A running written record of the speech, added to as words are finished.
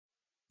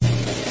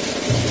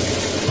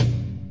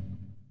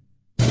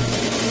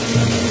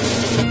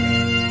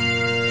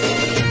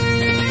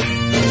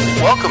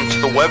Welcome to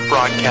the web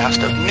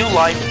broadcast of New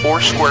Life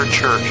Foursquare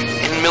Church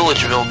in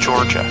Milledgeville,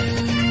 Georgia.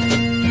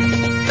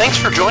 Thanks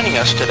for joining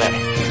us today.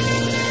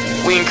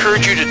 We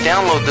encourage you to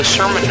download the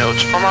sermon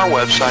notes from our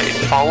website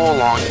and follow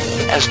along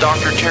as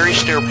Dr. Terry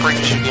Stair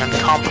brings you the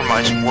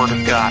uncompromising Word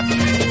of God.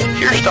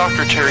 Here's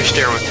Dr. Terry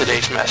Stair with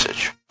today's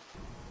message.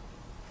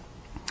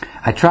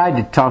 I tried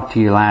to talk to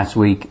you last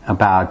week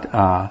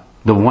about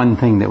the one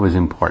thing that was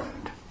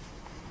important.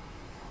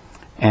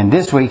 And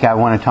this week I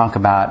want to talk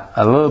about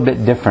a little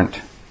bit different,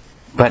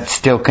 but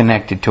still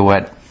connected to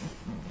what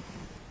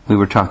we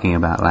were talking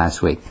about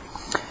last week.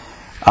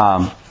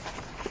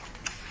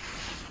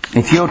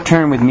 If you'll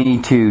turn with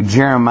me to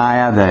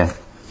Jeremiah, the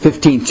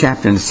 15th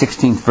chapter and the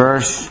 16th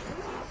verse.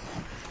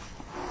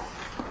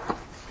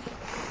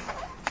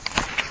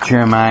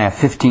 Jeremiah,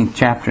 15th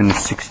chapter and the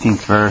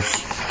 16th verse.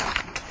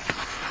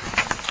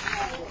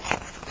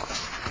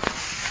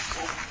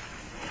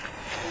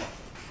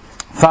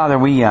 Father,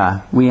 we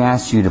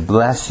ask you to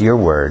bless your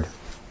word.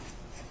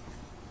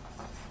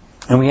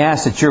 And we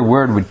ask that your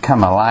word would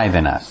come alive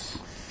in us.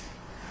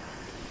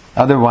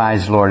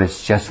 Otherwise, Lord,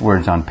 it's just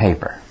words on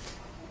paper.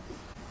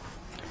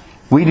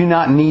 We do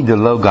not need the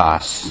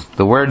logos,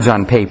 the words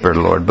on paper,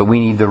 Lord, but we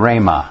need the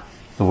rhema,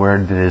 the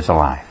word that is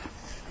alive.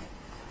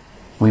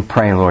 We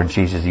pray, Lord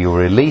Jesus, you will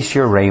release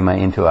your rhema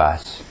into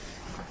us.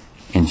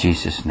 In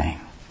Jesus'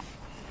 name.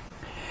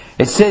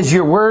 It says,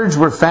 your words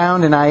were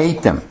found and I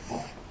ate them.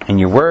 And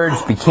your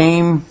words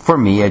became for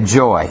me a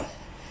joy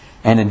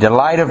and a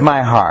delight of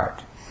my heart.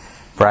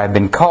 For I have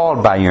been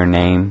called by your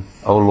name,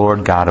 O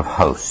Lord God of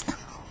hosts.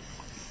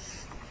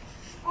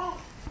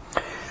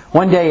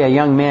 One day a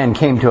young man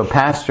came to a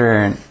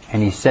pastor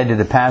and he said to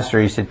the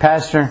pastor,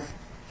 Pastor,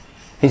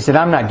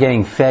 I'm not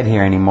getting fed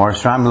here anymore,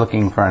 so I'm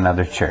looking for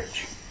another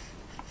church.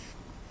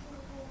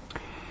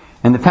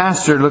 And the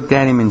pastor looked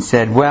at him and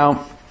said,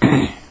 well,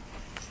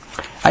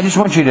 I just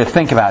want you to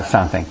think about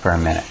something for a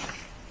minute.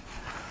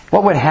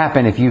 What would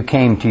happen if you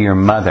came to your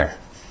mother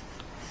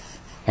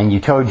and you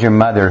told your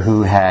mother,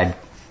 who had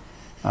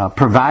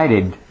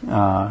provided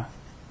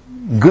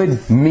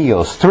good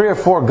meals, 3 or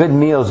 4 good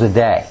meals a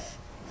day,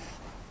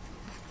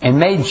 and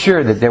made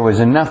sure that there was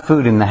enough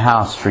food in the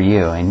house for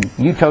you, and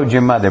you told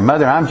your mother,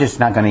 Mother, I'm just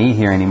not going to eat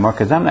here anymore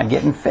because I'm not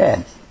getting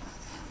fed.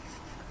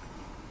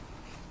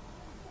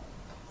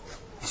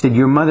 He said,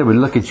 your mother would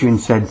look at you and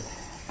said,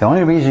 the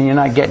only reason you're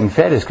not getting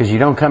fed is because you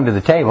don't come to the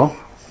table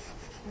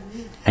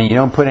and you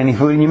don't put any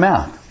food in your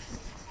mouth.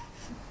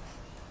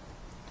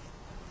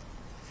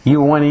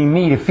 You're wanting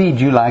me to feed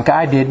you like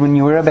I did when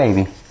you were a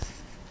baby.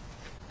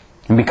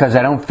 And because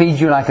I don't feed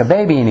you like a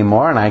baby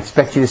anymore, and I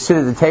expect you to sit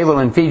at the table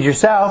and feed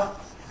yourself,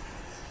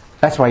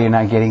 that's why you're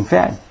not getting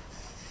fed.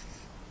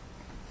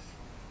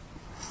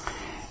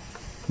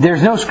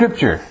 There's no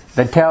scripture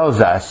that tells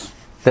us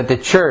that the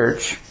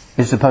church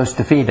is supposed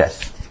to feed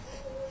us.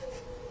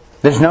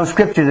 There's no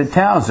scripture that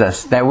tells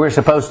us that we're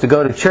supposed to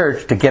go to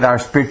church to get our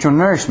spiritual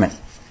nourishment.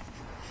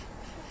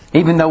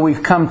 Even though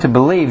we've come to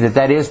believe that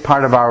that is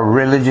part of our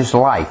religious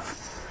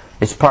life.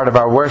 It's part of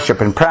our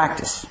worship and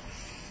practice.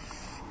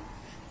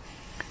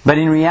 But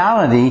in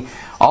reality,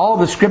 all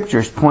the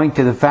scriptures point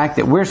to the fact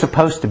that we're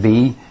supposed to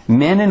be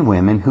men and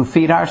women who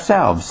feed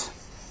ourselves.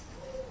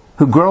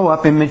 Who grow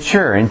up and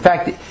mature. In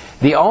fact,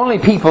 the only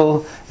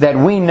people that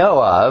we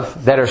know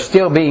of that are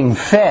still being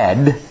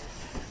fed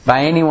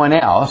by anyone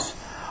else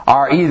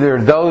are either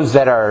those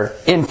that are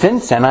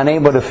infants and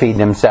unable to feed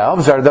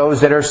themselves, or those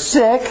that are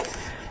sick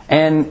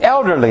and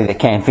elderly that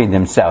can't feed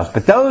themselves.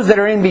 But those that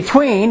are in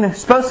between are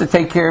supposed to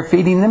take care of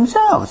feeding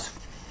themselves.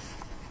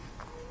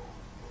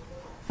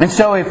 And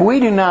so if we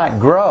do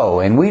not grow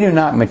and we do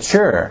not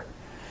mature,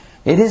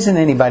 it isn't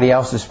anybody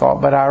else's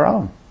fault but our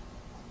own.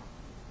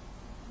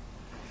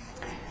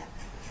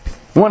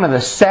 One of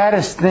the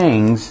saddest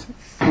things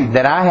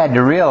that I had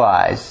to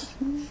realize,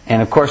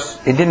 and of course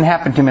it didn't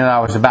happen to me until I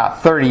was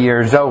about 30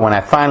 years old when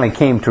I finally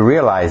came to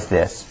realize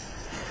this.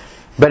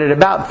 But at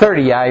about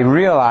 30, I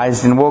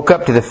realized and woke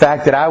up to the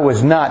fact that I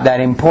was not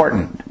that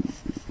important.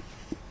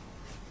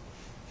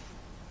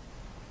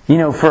 You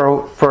know,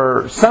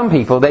 for some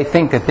people, they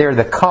think that they're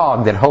the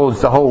cog that holds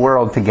the whole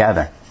world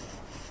together.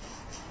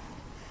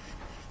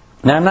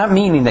 Now, I'm not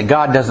meaning that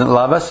God doesn't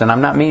love us, and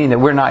I'm not meaning that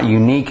we're not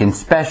unique and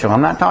special.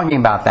 I'm not talking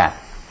about that.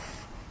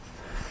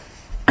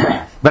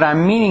 But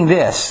I'm meaning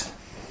this,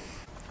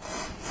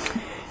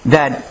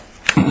 that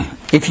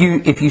if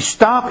you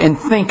stop and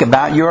think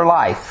about your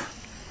life,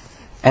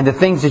 and the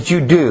things that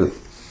you do,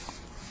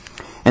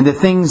 and the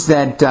things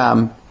that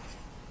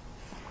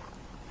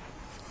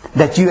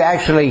that you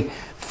actually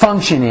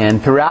function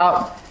in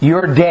throughout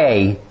your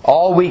day,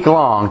 all week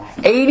long,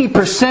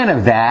 80%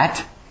 of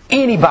that,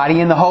 anybody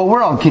in the whole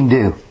world can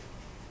do.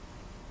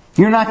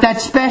 You're not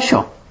that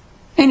special.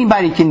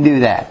 Anybody can do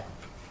that.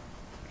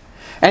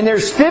 And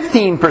there's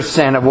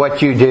 15% of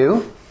what you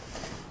do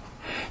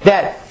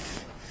that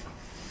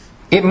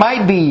it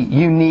might be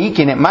unique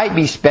and it might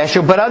be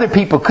special, but other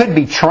people could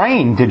be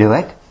trained to do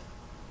it.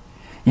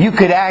 You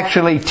could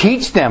actually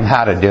teach them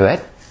how to do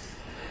it.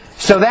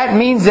 So that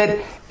means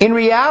that in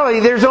reality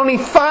there's only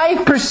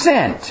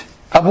 5%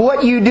 of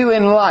what you do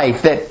in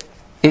life that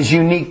is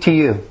unique to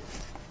you,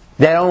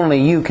 that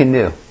only you can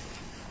do.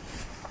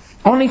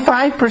 Only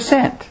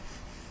 5%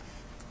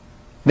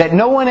 that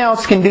no one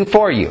else can do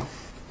for you.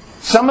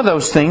 Some of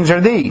those things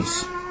are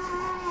these.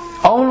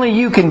 Only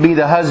you can be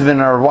the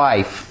husband or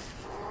wife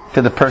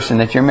to the person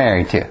that you're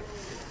married to.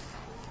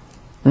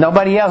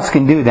 Nobody else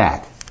can do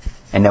that.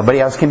 And nobody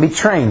else can be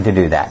trained to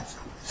do that.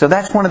 So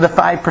that's one of the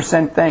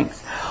 5%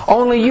 things.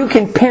 Only you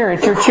can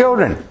parent your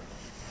children.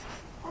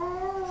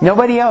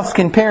 Nobody else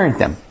can parent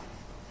them.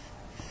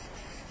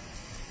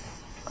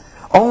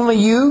 Only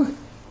you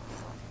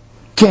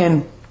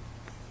can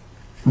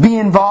be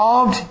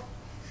involved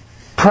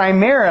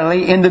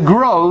primarily in the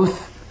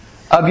growth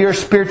of your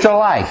spiritual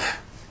life.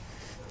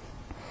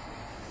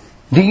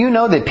 Do you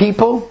know that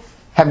people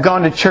have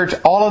gone to church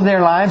all of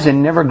their lives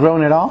and never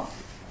grown at all?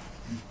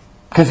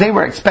 Because they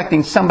were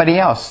expecting somebody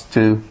else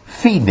to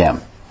feed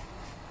them.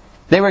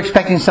 They were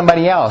expecting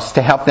somebody else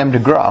to help them to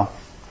grow.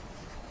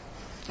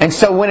 And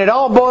so when it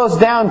all boils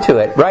down to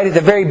it, right at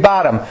the very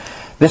bottom,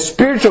 the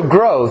spiritual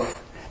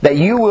growth that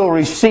you will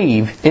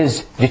receive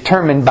is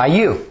determined by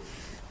you.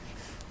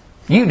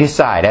 You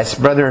decide. As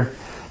Brother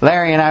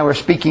Larry and I were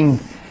speaking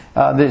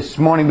this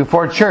morning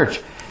before church,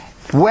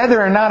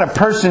 whether or not a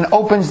person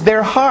opens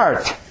their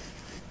heart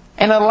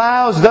and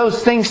allows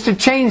those things to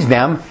change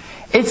them,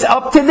 it's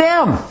up to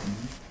them.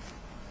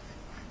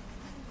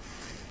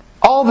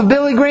 All the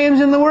Billy Grahams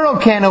in the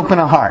world can't open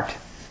a heart.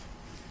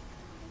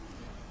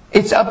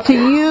 It's up to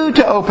you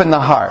to open the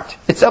heart.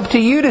 It's up to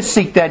you to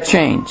seek that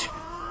change.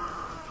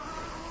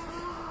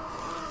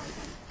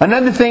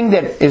 Another thing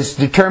that is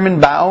determined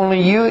by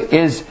only you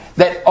is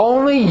that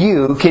only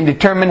you can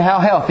determine how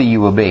healthy you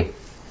will be.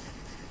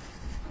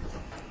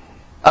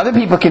 Other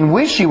people can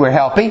wish you were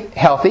healthy.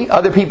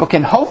 Other people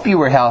can hope you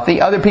were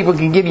healthy. Other people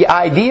can give you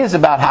ideas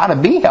about how to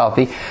be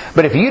healthy.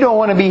 But if you don't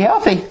want to be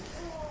healthy,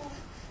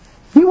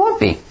 you won't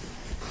be.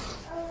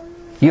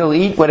 You'll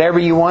eat whatever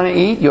you want to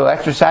eat. You'll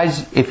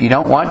exercise if you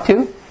don't want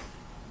to.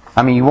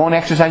 I mean, you won't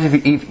exercise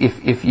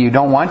if you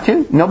don't want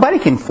to. Nobody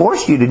can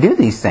force you to do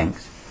these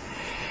things.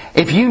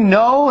 If you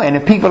know, and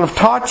if people have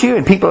taught you,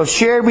 and people have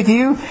shared with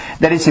you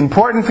that it's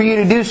important for you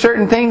to do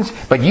certain things,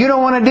 but you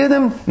don't want to do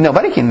them,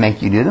 nobody can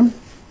make you do them.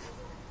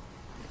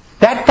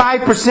 That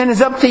 5%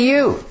 is up to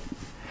you.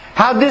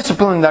 How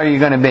disciplined are you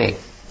going to be?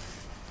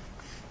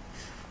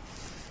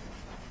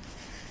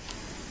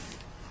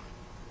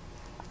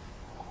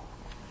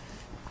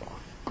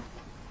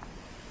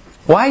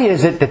 Why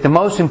is it that the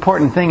most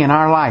important thing in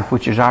our life,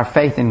 which is our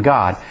faith in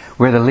God,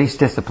 we're the least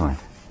disciplined?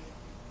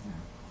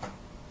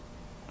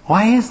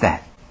 Why is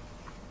that?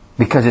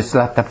 Because it's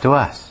left up to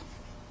us.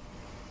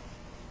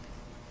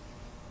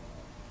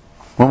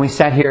 When we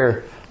sat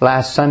here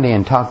last Sunday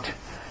and talked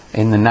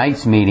in the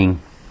night's meeting,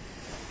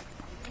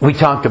 we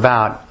talked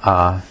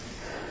about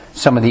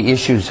some of the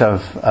issues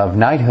of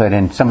knighthood,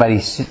 and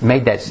somebody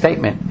made that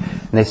statement.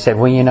 And they said,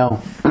 well, you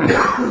know,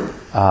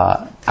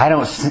 I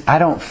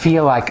don't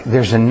feel like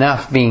there's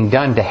enough being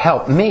done to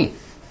help me.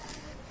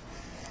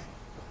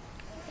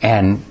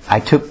 And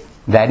I took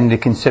that into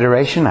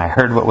consideration. I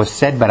heard what was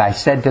said, but I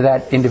said to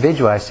that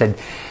individual, I said,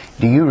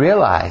 do you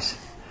realize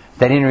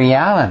that in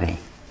reality,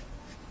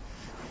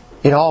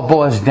 it all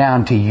boils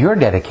down to your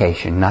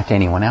dedication, not to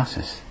anyone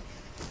else's?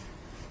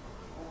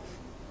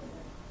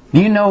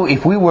 Do you know,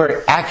 if we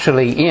were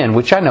actually in,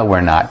 which I know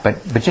we're not,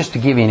 but just to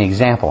give you an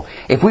example,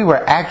 if we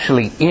were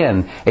actually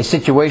in a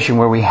situation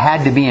where we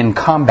had to be in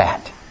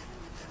combat,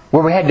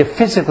 where we had to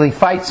physically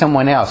fight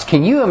someone else,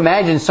 can you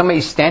imagine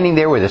somebody standing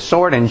there with a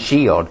sword and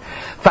shield,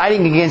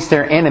 fighting against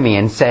their enemy,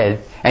 and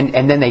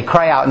then they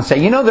cry out and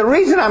say, you know, the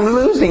reason I'm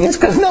losing is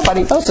because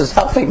nobody else is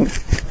helping.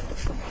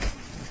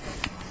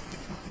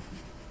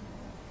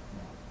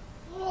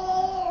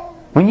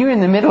 When you're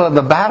in the middle of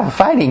the battle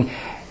fighting,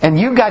 and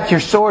you got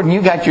your sword and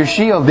you got your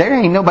shield, there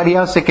ain't nobody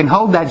else that can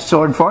hold that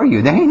sword for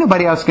you. There ain't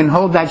nobody else can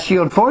hold that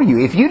shield for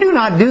you. If you do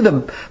not do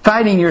the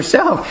fighting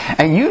yourself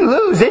and you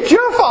lose, it's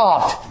your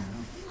fault.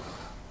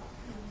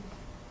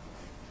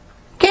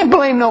 Can't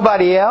blame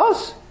nobody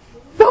else.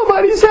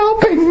 Nobody's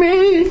helping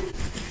me.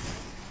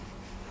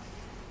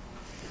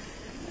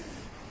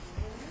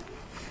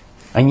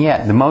 And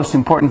yet, the most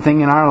important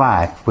thing in our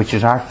life, which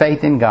is our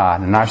faith in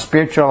God and our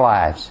spiritual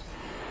lives,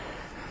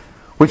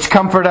 which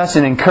comfort us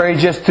and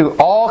encourage us through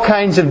all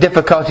kinds of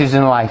difficulties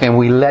in life, and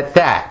we let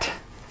that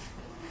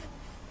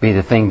be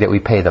the thing that we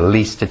pay the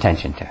least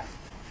attention to.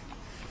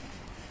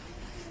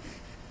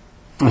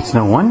 It's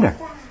no wonder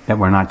that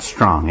we're not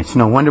strong. It's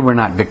no wonder we're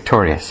not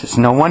victorious. It's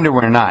no wonder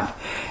we're not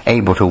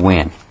able to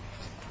win.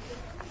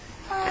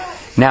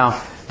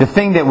 Now, the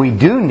thing that we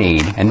do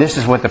need, and this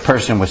is what the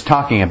person was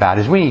talking about,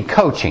 is we need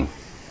coaching.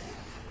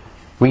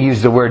 We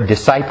use the word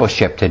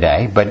discipleship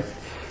today, but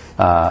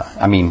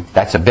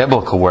that's a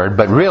biblical word,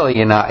 but really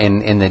in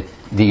the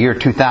year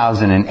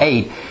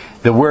 2008,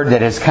 the word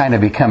that has kind of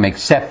become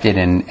accepted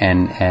and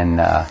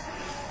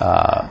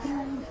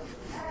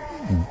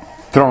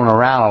thrown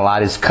around a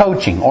lot is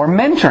coaching or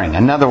mentoring.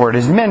 Another word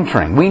is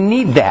mentoring. We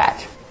need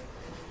that.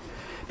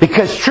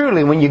 Because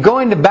truly, when you go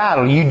into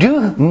battle, you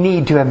do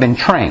need to have been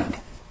trained.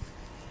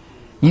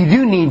 You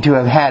do need to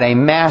have had a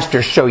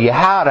master show you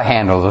how to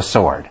handle the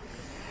sword.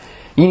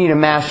 You need a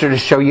master to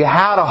show you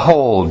how to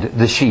hold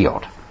the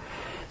shield.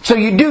 So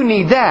you do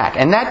need that,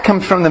 and that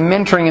comes from the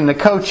mentoring and the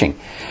coaching.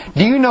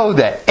 Do you know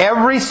that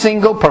every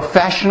single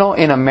professional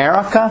in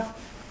America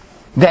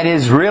that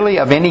is really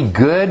of any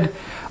good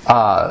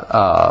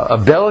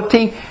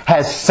ability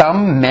has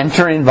some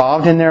mentor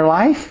involved in their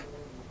life?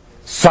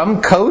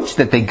 Some coach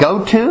that they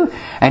go to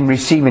and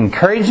receive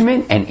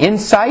encouragement and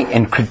insight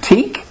and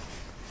critique?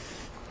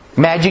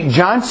 Magic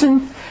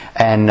Johnson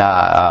and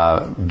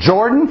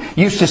Jordan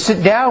used to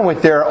sit down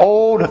with their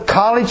old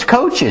college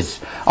coaches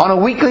on a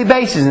weekly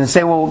basis and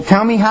say, well,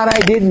 tell me how I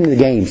did in the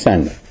game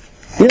Sunday.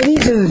 You know,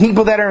 these are the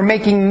people that are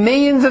making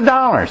millions of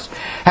dollars,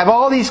 have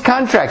all these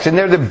contracts, and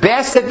they're the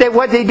best at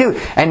what they do.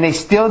 And they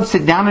still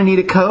sit down and need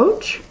a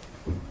coach?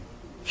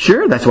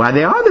 Sure, that's why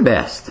they are the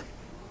best.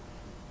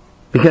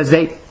 Because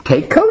they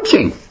take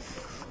coaching.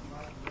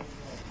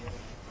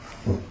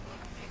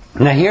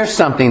 Now here's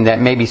something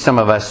that maybe some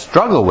of us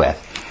struggle with,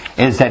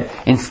 is that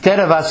instead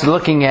of us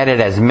looking at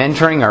it as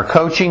mentoring or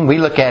coaching, we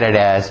look at it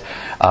as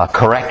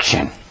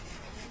correction.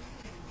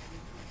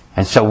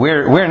 And so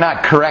we're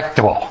not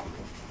correctable.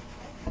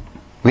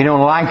 We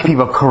don't like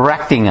people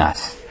correcting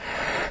us.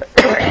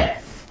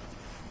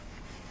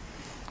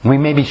 We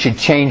maybe should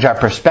change our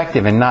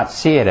perspective and not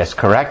see it as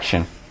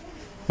correction,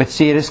 but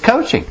see it as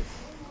coaching.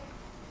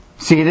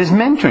 See it as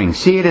mentoring.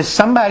 See it as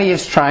somebody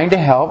is trying to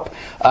help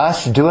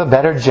us do a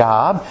better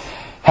job,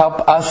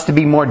 help us to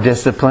be more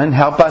disciplined,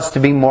 help us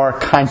to be more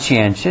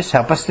conscientious,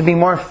 help us to be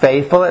more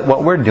faithful at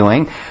what we're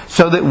doing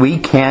so that we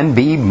can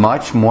be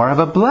much more of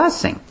a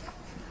blessing.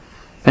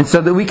 And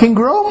so that we can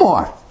grow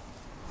more.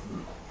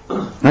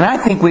 And I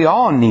think we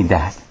all need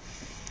that.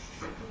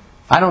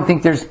 I don't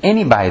think there's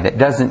anybody that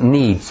doesn't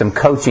need some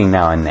coaching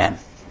now and then.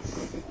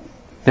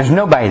 There's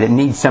nobody that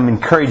needs some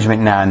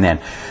encouragement now and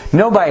then.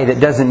 Nobody that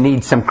doesn't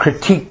need some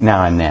critique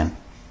now and then.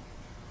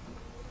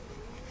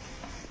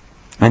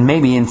 And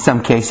maybe in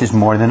some cases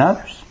more than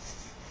others,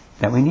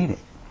 that we need it.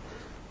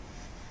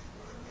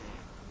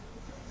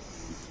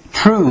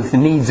 Truth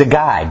needs a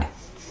guide.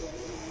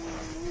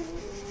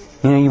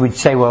 You know, you would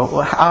say, well,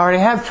 I already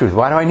have truth.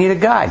 Why do I need a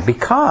guide?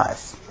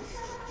 Because,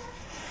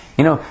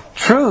 you know,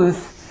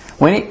 truth,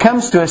 when it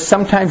comes to us,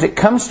 sometimes it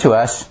comes to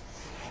us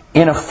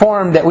in a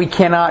form that we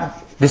cannot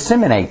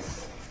disseminate.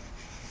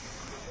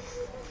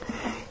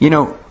 You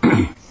know,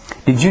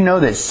 did you know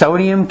that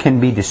sodium can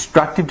be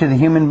destructive to the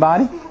human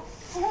body?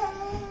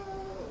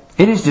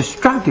 It is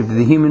destructive to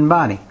the human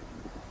body.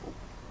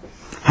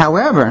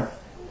 However,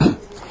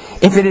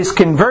 if it is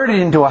converted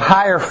into a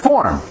higher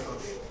form,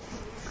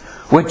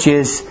 which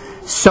is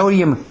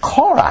sodium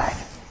chloride,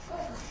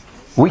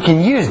 we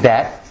can use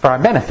that for our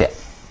benefit.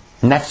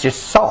 And that's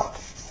just salt.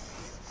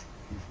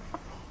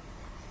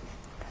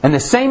 And the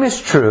same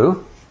is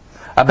true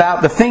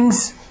about the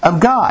things of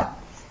God.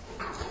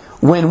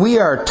 When we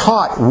are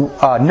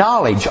taught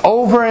knowledge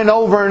over and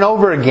over and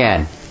over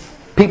again,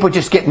 people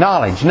just get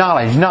knowledge,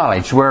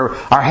 where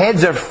our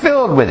heads are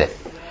filled with it.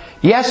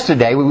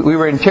 Yesterday, we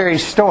were in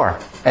Terry's store,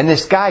 and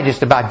this guy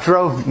just about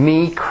drove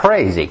me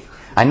crazy.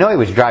 I know he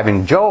was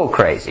driving Joel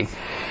crazy.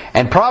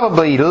 And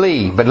probably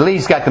Lee, but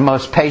Lee's got the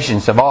most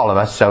patience of all of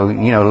us, so,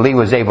 you know, Lee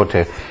was able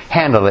to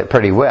handle it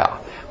pretty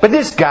well. But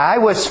this guy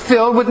was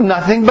filled with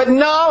nothing but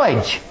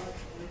knowledge.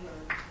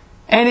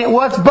 And it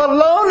was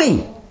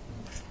baloney.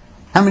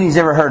 How many's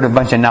ever heard of a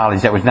bunch of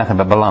knowledge that was nothing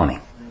but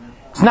baloney?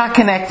 It's not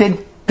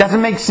connected,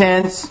 doesn't make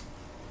sense,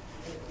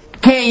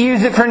 can't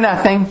use it for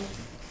nothing.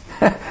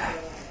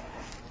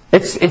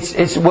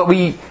 It's what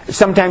we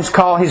sometimes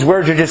call, his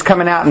words are just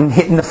coming out and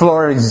hitting the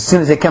floor as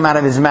soon as they come out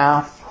of his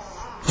mouth.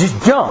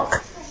 Just junk.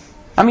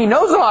 I mean, he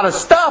knows a lot of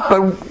stuff,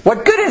 but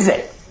what good is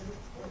it?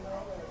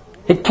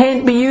 It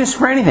can't be used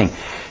for anything.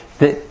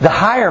 The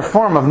higher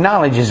form of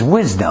knowledge is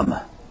wisdom.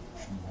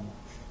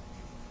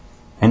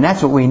 And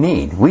that's what we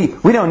need. We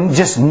don't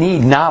just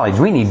need knowledge,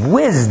 we need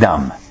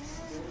wisdom.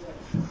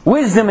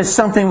 Wisdom is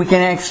something we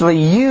can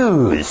actually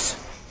use.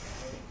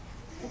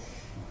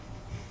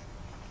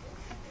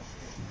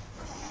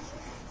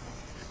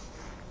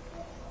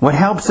 What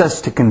helps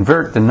us to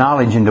convert the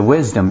knowledge into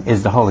wisdom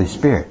is the Holy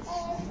Spirit.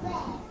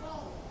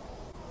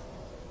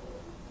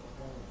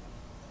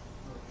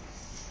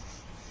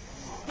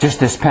 Just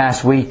this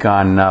past week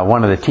on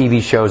one of the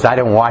TV shows, I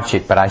didn't watch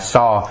it, but I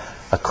saw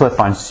a clip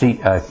on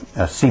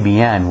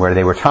CBN where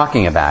they were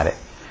talking about it.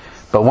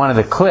 But one of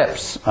the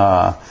clips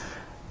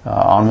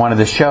on one of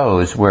the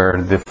shows where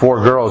the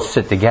four girls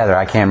sit together,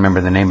 I can't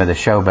remember the name of the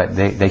show, but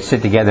they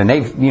sit together and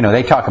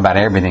they talk about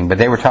everything, but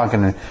they were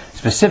talking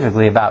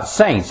specifically about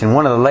saints. And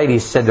one of the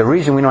ladies said the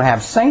reason we don't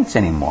have saints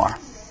anymore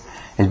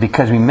is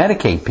because we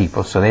medicate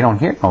people so they don't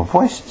hear no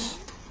voices.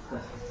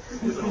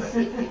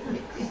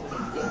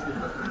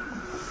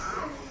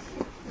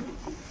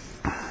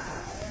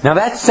 Now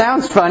that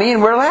sounds funny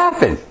and we're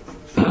laughing.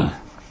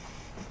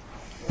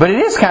 But it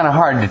is kind of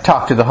hard to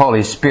talk to the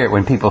Holy Spirit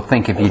when people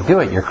think if you do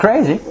it, you're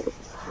crazy.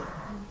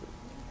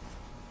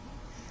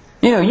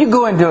 You know, you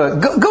go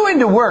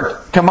into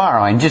work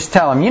tomorrow and just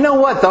tell them, you know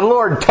what, the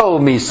Lord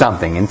told me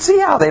something, and see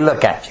how they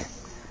look at you.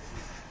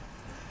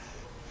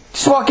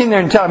 Just walk in there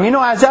and tell them, you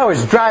know, as I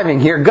was driving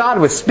here, God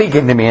was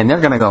speaking to me, and they're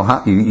going to go,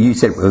 huh? You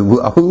said,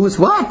 who was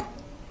what?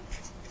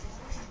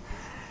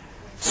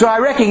 So I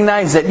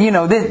recognize that, you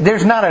know,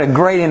 there's not a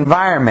great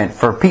environment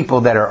for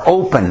people that are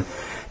open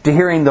to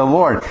hearing the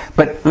Lord.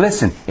 But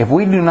listen, if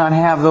we do not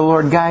have the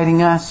Lord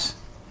guiding us,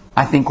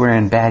 I think we're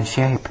in bad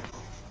shape.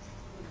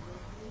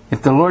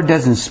 If the Lord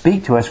doesn't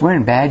speak to us, we're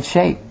in bad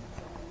shape.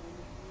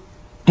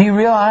 Do you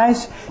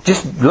realize,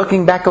 just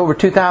looking back over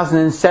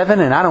 2007,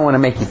 and I don't want to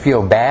make you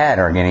feel bad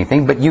or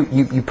anything, but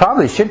you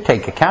probably should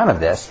take account of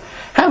this.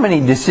 How many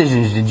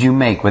decisions did you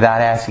make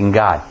without asking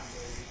God?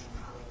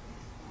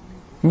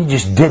 You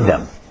just did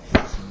them.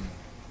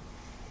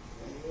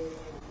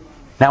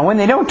 Now, when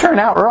they don't turn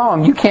out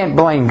wrong, you can't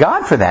blame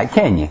God for that,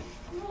 can you?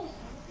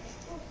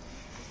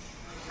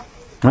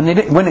 When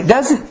it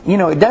doesn't, you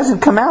know, it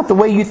doesn't come out the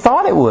way you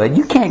thought it would,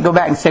 you can't go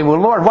back and say, well,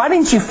 Lord, why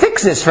didn't you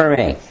fix this for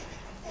me?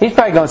 He's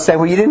probably going to say,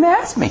 well, you didn't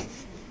ask me.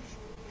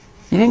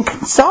 You didn't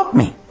consult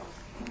me.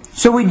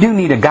 So we do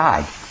need a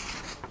guide.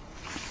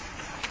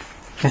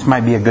 This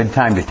might be a good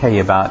time to tell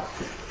you about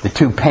the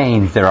two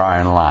pains there are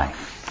in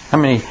life.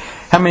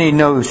 How many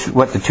knows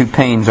what the two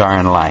pains are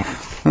in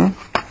life?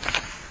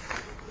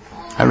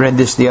 I read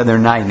this the other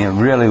night, and it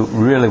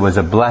really was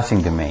a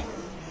blessing to me.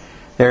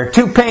 There are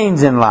two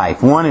pains in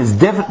life. One is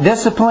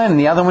discipline, and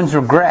the other one's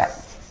regret.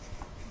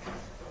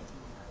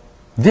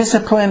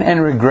 Discipline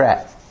and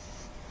regret.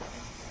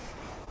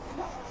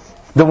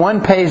 The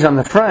one pays on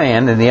the front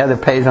end, and the other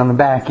pays on the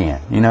back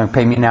end. You know,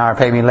 pay me now or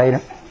pay me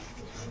later.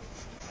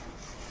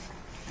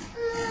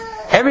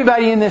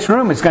 Everybody in this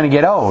room is going to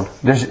get old.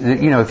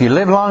 If you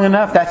live long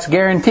enough, that's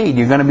guaranteed.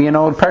 You're going to be an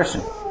old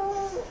person.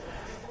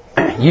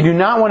 You do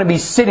not want to be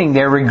sitting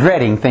there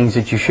regretting things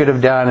that you should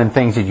have done and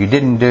things that you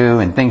didn't do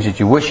and things that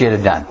you wish you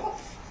had done.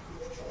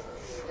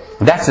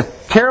 That's a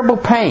terrible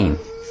pain.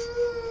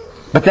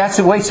 But that's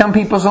the way some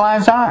people's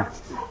lives are.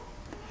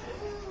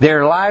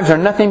 Their lives are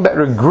nothing but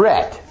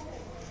regret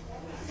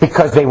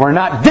because they were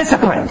not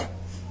disciplined.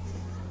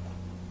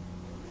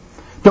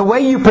 The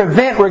way you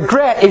prevent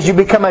regret is you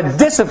become a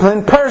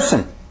disciplined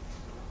person.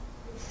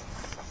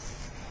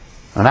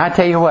 And I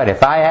tell you what,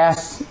 if I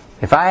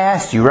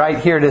asked you right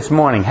here this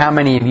morning, how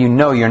many of you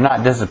know you're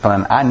not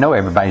disciplined, I know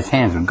everybody's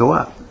hands would go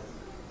up.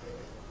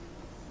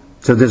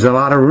 So there's a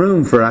lot of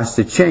room for us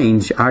to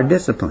change our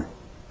discipline.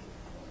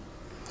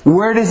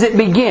 Where does it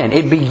begin?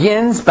 It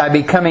begins by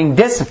becoming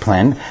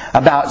disciplined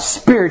about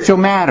spiritual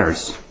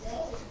matters.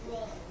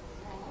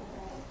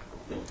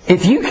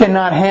 If you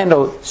cannot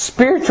handle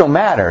spiritual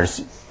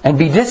matters and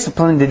be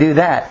disciplined to do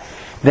that,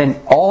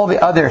 then all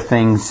the other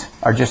things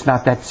are just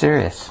not that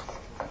serious.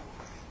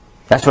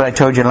 That's what I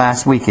told you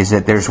last week, is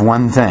that there's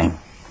one thing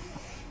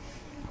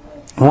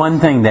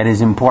that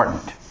is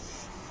important,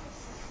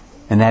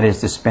 and that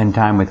is to spend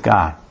time with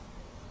God.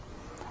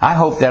 I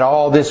hope that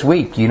all this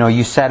week,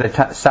 you set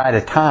aside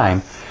a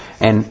time,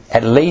 and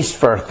at least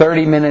for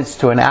 30 minutes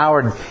to an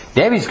hour.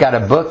 Debbie's got a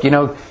book,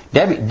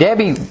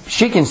 Debbie,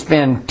 she can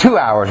spend 2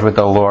 hours with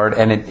the Lord,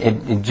 and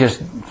it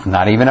just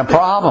not even a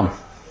problem.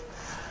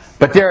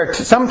 But there are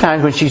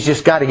sometimes when she's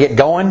just got to get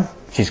going.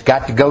 She's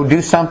got to go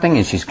do something,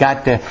 and she's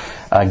got to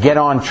get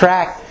on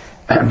track.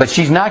 But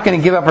she's not going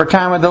to give up her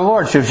time with the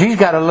Lord. So she's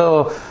got a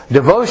little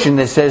devotion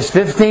that says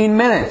 15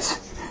 minutes.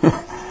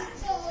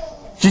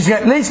 She's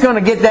at least going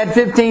to get that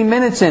 15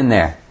 minutes in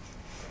there.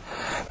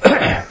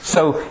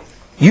 So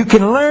you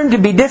can learn to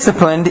be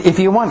disciplined if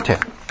you want to.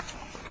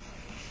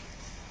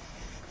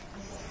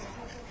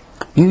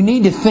 You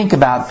need to think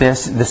about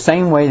this the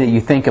same way that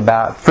you think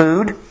about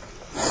food.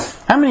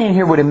 How many in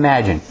here would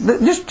imagine?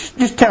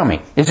 Just tell me.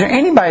 Is there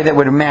anybody that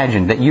would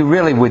imagine that you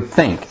really would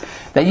think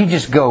that you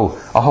just go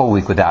a whole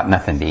week without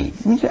nothing to eat?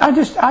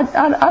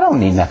 I don't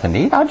need nothing to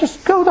eat. I'll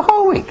just go the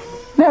whole week,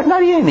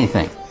 not eat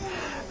anything.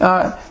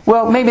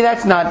 Well, maybe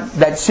that's not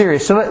that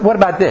serious. So what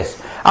about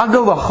this? I'll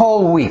go the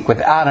whole week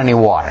without any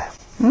water.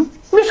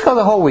 Just go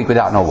the whole week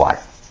without no water.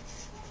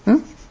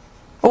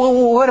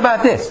 Well, what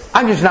about this?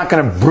 I'm just not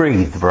going to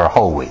breathe for a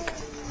whole week.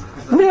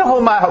 Let me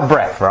hold my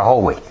breath for a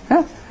whole week.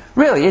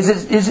 Really?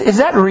 Is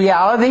that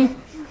reality?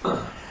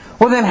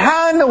 Well, then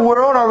how in the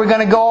world are we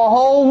going to go a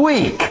whole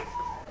week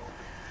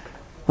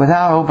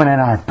without opening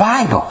our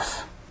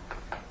Bibles?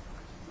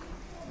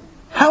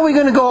 How are we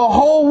going to go a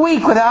whole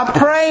week without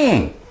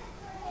praying?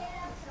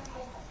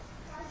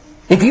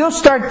 If you'll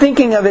start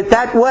thinking of it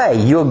that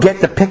way, you'll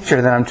get the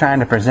picture that I'm trying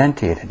to present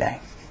to you today.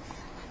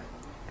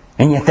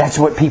 And yet that's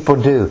what people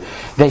do.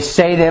 They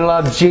say they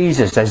love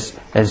Jesus,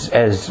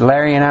 as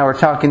Larry and I were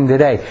talking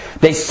today.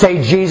 They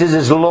say Jesus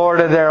is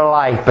Lord of their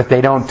life, but they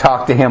don't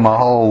talk to Him a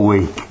whole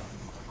week.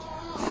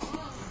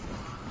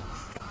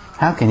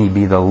 How can He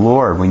be the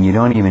Lord when you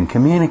don't even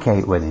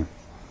communicate with Him?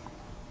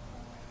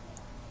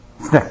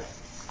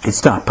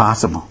 It's not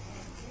possible.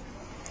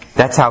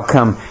 That's how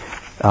come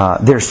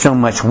there's so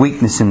much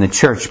weakness in the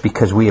church,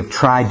 because we have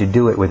tried to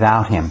do it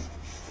without Him.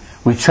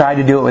 We try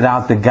to do it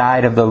without the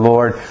guide of the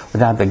Lord,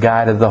 without the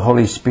guide of the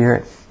Holy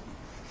Spirit.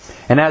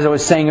 And as I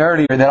was saying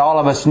earlier, that all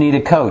of us need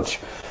a coach.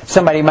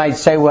 Somebody might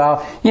say,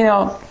 well,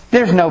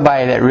 there's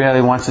nobody that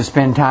really wants to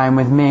spend time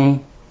with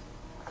me.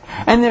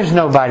 And there's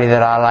nobody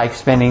that I like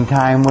spending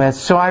time with,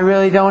 so I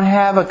really don't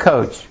have a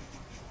coach.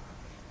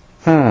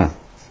 You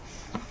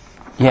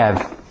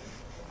have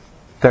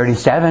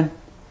 37.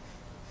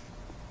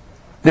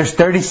 There's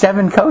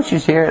 37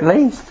 coaches here at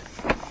least.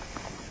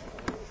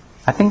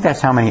 I think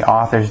that's how many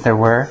authors there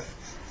were.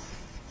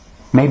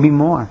 Maybe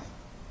more.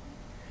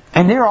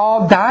 And they're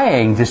all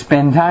dying to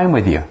spend time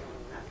with you.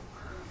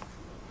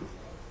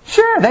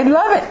 Sure, they'd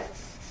love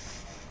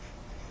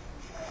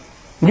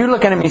it. You're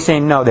looking at me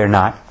saying, no, they're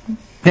not.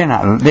 They're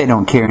not. They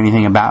don't care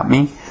anything about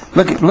me.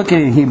 Look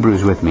at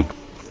Hebrews with me.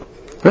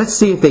 Let's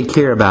see if they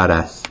care about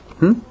us.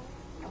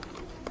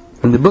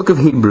 In the book of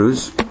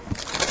Hebrews,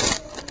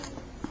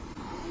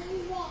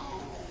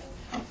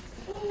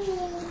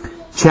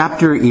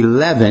 chapter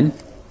 11,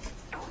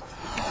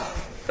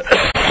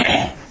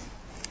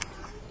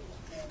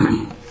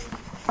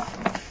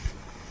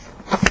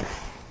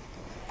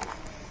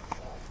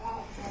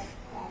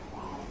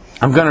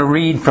 I'm going to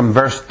read from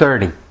verse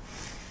 30.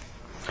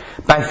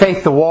 By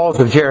faith the walls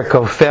of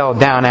Jericho fell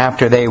down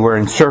after they were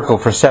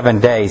encircled for 7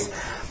 days.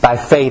 By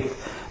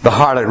faith the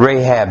harlot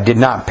Rahab did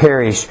not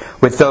perish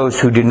with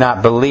those who did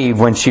not believe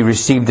when she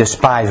received the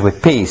spies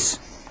with peace.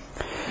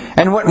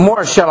 And what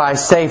more shall I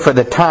say, for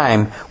the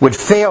time would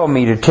fail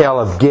me to tell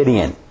of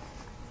Gideon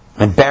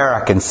and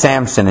Barak and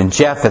Samson and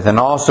Jephthah, and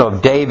also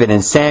of David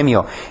and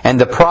Samuel and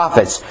the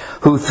prophets,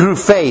 who through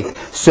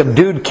faith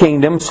subdued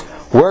kingdoms,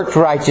 worked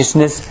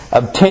righteousness,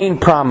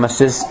 obtained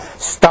promises,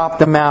 stopped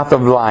the mouth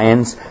of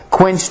lions,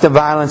 quenched the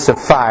violence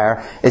of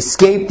fire,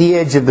 escaped the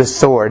edge of the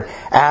sword,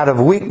 out of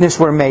weakness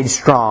were made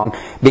strong,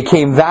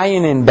 became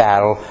valiant in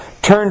battle,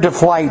 turned to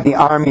flight the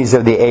armies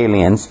of the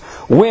aliens.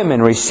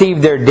 Women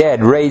received their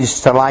dead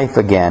raised to life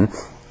again.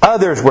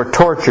 Others were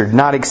tortured,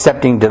 not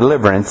accepting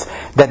deliverance,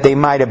 that they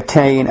might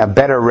obtain a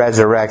better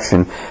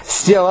resurrection.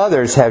 Still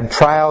others had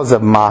trials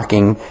of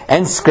mocking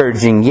and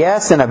scourging,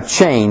 yes, and of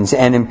chains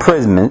and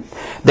imprisonment.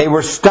 They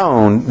were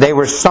stoned, they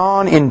were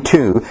sawn in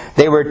two,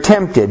 they were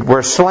tempted,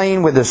 were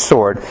slain with a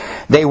sword.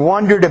 They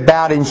wandered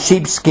about in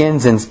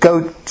sheepskins and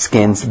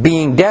goatskins,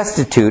 being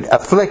destitute,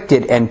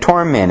 afflicted, and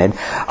tormented,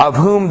 of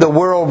whom the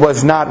world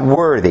was not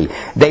worthy.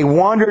 They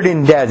wandered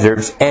in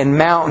deserts and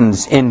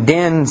mountains, in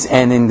dens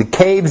and in the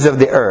caves of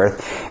the earth.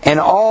 And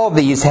all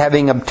these,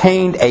 having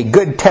obtained a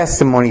good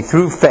testimony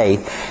through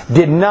faith,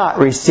 did not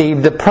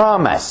receive the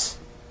promise.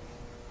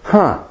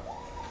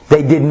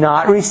 They did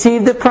not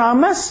receive the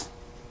promise?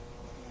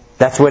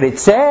 That's what it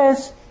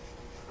says.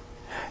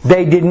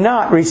 They did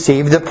not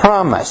receive the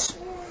promise.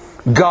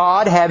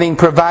 God having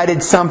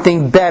provided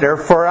something better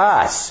for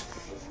us.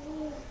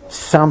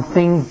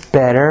 Something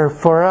better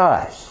for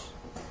us.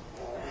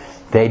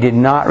 They did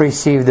not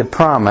receive the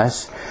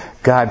promise.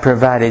 God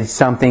provided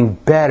something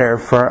better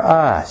for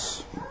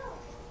us.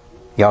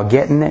 Y'all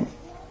getting it?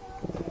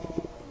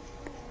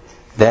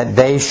 That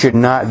they should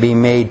not be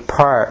made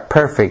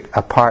perfect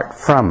apart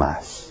from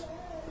us.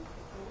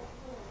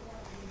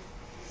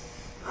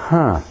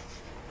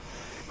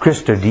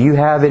 Krista, do you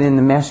have it in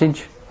the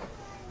message?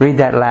 Read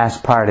that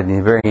last part at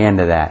the very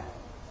end of that.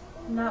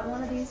 Not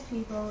one of these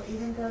people,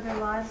 even though their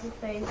lives of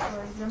faith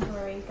were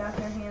exemplary, got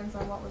their hands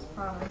on what was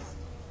promised.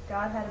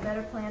 God had a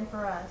better plan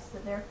for us,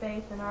 that their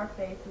faith and our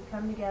faith would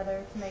come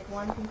together to make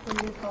one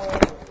completed whole,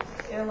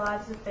 their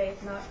lives of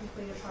faith not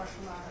complete apart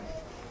from ours.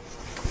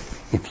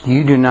 If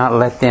you do not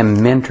let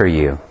them mentor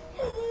you,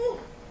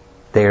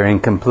 they are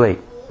incomplete.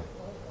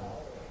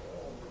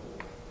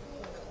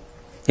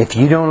 If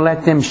you don't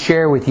let them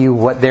share with you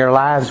what their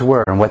lives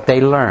were and what they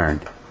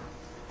learned,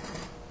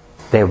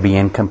 they'll be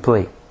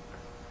incomplete.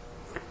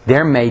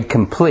 They're made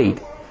complete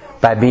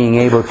by being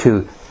able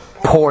to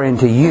pour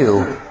into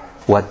you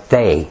what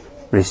they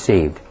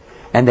received.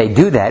 And they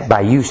do that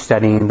by you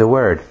studying the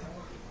Word.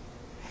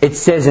 It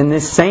says in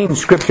this same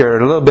scripture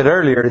a little bit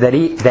earlier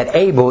that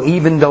Abel,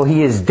 even though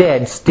he is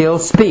dead, still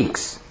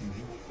speaks.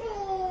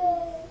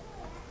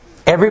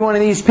 Every one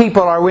of these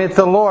people are with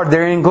the Lord.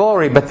 They're in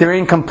glory, but they're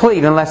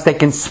incomplete unless they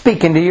can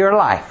speak into your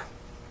life.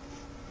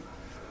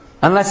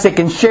 Unless they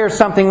can share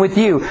something with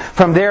you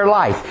from their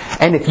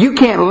life. And if you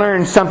can't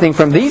learn something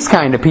from these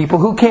kind of people,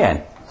 who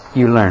can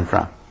you learn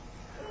from?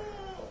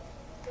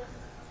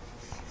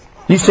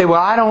 You say,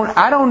 well,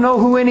 I don't know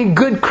who any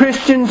good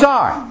Christians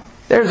are.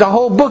 There's a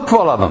whole book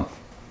full of them.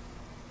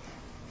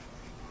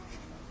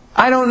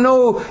 I don't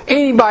know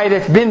anybody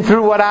that's been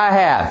through what I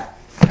have.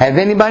 Have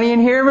anybody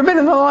in here ever been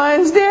in the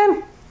lion's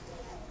den?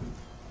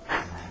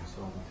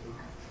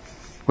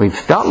 We've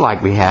felt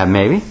like we have,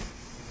 maybe.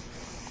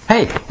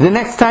 Hey, the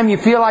next time you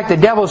feel like the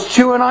devil's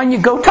chewing on you,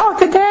 go talk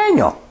to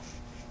Daniel.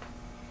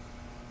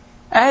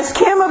 Ask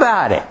him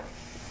about it.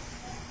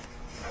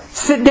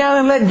 Sit down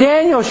and let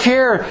Daniel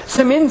share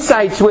some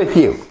insights with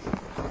you.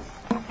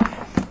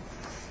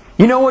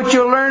 You know what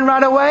you'll learn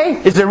right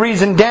away? Is the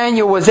reason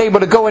Daniel was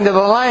able to go into the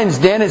lion's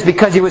den is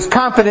because he was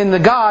confident in the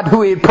God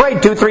who he had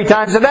prayed to 3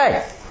 times a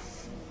day.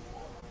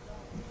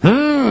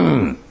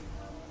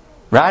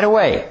 Right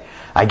away.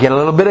 I get a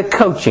little bit of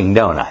coaching,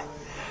 don't I?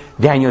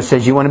 Daniel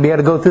says, you want to be able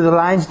to go through the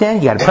lion's den?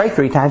 You got to pray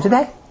 3 times a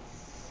day.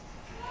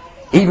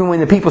 Even when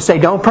the people say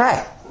don't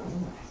pray.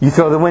 You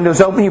throw the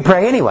windows open, you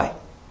pray anyway.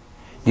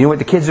 Do you know what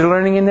the kids are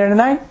learning in there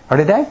tonight? Or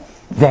today?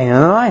 Daniel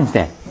in the lion's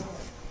den.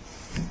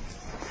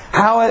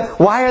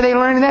 Why are they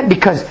learning that?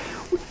 Because,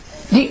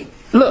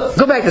 look,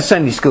 go back to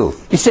Sunday school.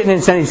 You're sitting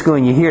in Sunday school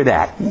and you hear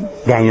that.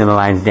 Daniel in the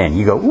lion's den.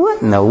 You go,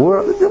 what in the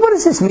world? What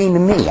does this mean to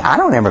me? I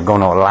don't ever go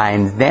to a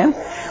lion's den.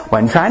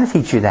 Wasn't trying to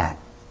teach you that.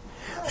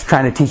 I was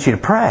trying to teach you to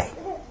pray.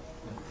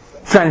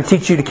 Trying to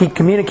teach you to keep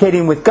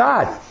communicating with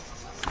God.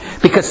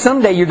 Because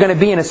someday you're going to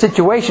be in a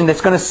situation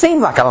that's going to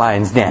seem like a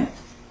lion's den.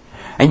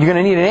 And you're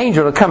going to need an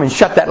angel to come and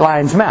shut that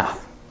lion's mouth.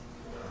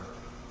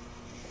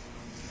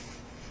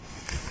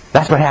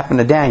 That's what happened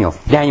to Daniel.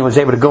 Daniel was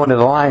able to go into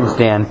the lion's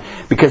den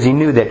because he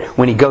knew that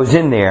when he goes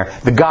in there,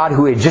 the God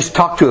who he had just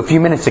talked to a few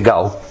minutes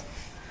ago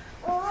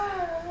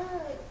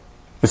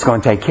was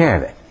going to take care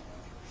of it.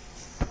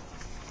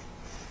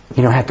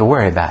 You don't have to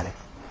worry about it.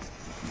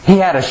 He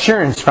had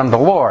assurance from the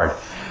Lord.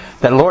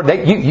 That Lord,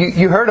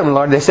 you heard them,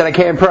 Lord. They said, I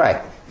can't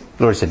pray.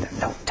 The Lord said,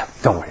 no,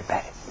 don't worry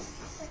about it.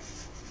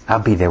 I'll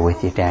be there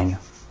with you, Daniel.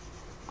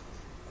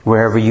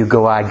 Wherever you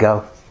go, I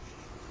go.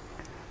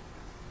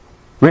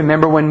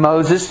 Remember when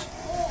Moses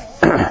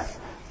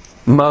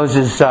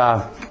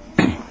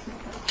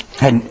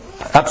had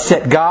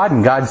upset God,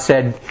 and God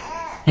said,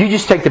 you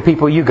just take the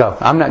people, you go.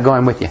 I'm not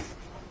going with you.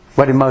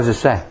 What did Moses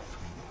say?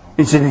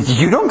 He said,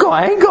 you don't go,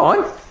 I ain't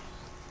going.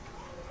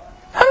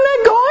 I'm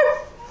not going.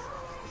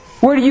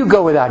 Where do you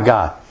go without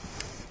God?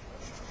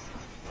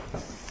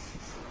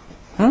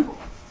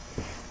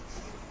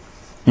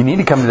 You need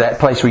to come to that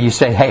place where you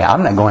say, hey,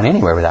 I'm not going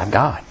anywhere without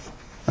God.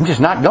 I'm just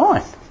not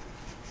going.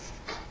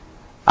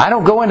 I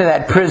don't go into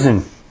that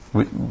prison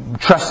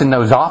trusting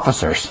those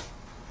officers.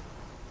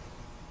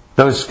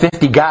 Those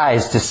 50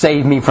 guys to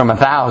save me from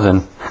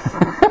 1,000.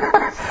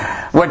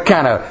 What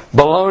kind of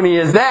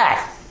baloney is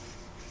that?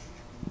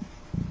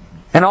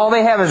 And all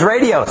they have is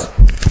radios.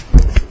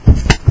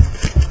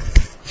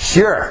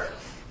 Sure,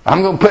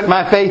 I'm going to put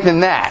my faith in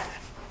that.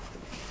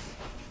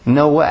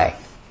 No way.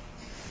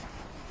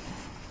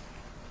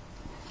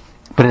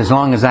 But as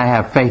long as I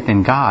have faith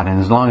in God, and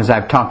as long as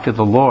I've talked to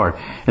the Lord,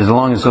 as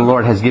long as the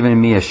Lord has given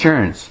me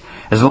assurance,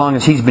 as long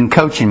as He's been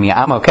coaching me,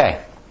 I'm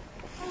okay.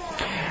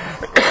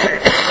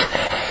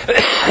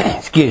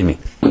 Excuse me.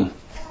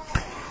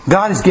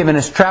 God has given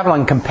us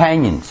traveling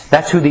companions.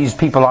 That's who these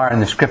people are in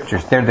the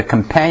Scriptures. They're the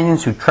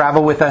companions who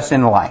travel with us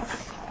in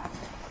life.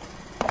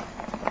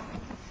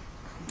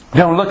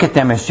 Don't look at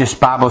them as just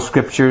Bible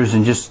scriptures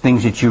and just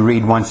things that you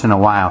read once in a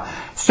while.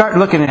 Start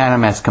looking at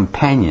them as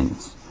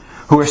companions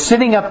who are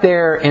sitting up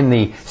there in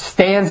the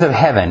stands of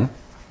heaven,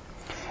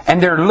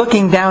 and they're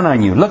looking down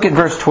on you. Look at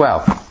verse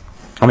 12.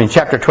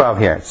 Chapter 12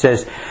 here. It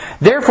says,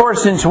 therefore,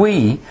 since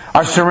we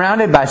are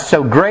surrounded by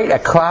so great a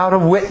cloud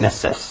of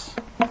witnesses.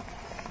 Do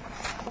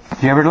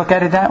you ever look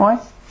at it that way?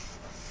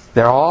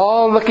 They're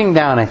all looking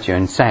down at you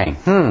and saying,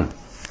 what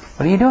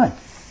are you doing?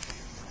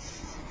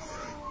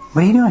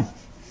 What are you doing?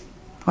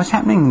 What's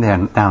happening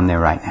down there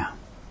right now?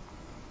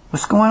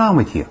 What's going on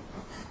with you?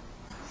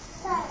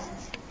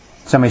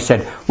 Somebody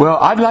said, well,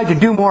 I'd like to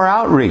do more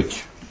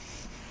outreach.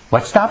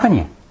 What's stopping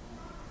you?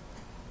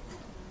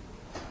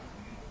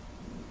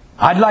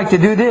 I'd like to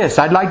do this.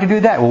 I'd like to do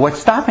that. Well, what's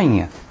stopping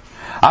you?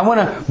 I want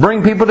to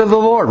bring people to the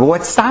Lord. Well,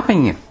 what's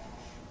stopping you?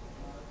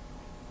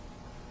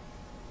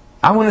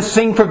 I want to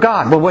sing for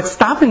God. Well, what's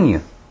stopping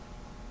you?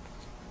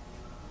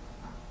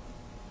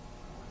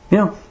 You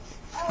know,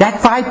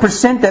 that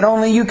 5% that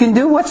only you can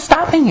do, what's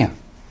stopping you?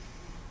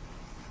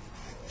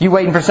 You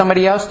waiting for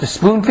somebody else to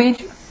spoon feed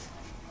you?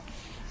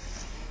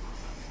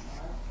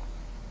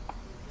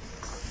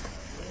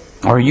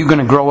 Or are you going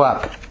to grow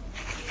up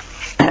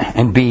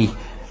and be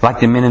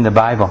like the men in the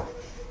Bible,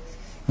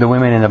 the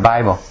women in the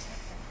Bible,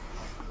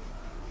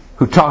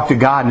 who talked to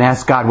God and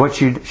asked God, what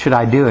should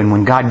I do? And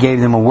when God gave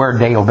them a word,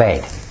 they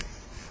obeyed.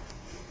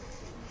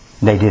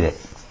 They did it.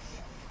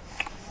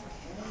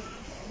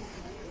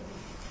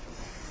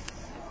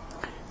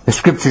 The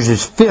Scriptures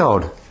is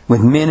filled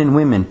with men and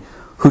women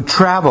who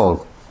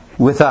travel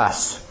with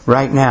us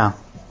right now,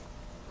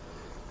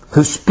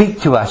 who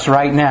speak to us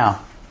right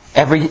now.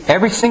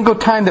 Every single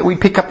time that we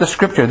pick up the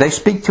Scripture, they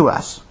speak to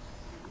us.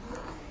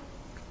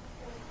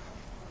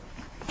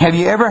 Have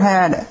you ever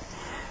had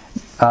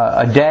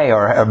a day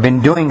or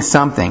been doing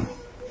something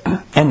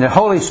and the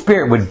Holy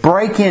Spirit would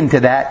break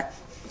into that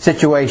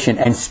situation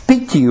and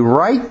speak to you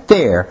right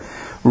there,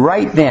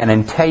 right then,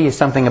 and tell you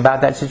something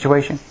about that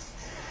situation?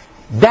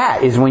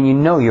 That is when you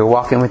know you're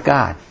walking with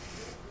God.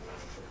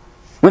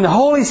 When the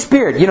Holy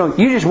Spirit, you're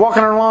just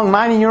walking along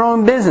minding your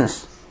own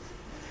business.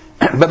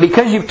 But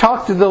because you've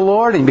talked to the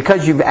Lord and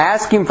because you've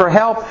asked Him for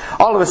help,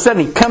 all of a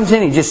sudden He comes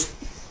in and He just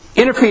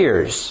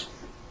interferes.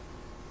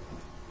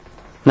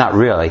 Not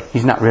really.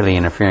 He's not really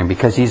interfering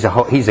because He's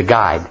a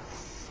guide.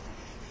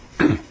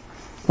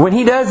 When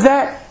He does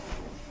that,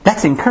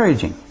 that's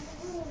encouraging.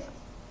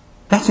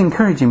 That's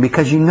encouraging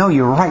because you know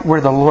you're right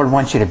where the Lord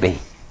wants you to be.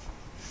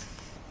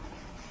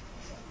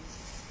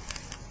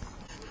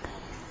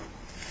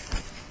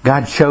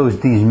 God chose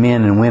these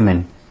men and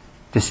women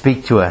to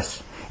speak to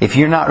us. If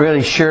you're not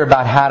really sure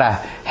about how to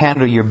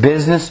handle your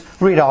business,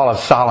 read all of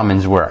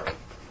Solomon's work.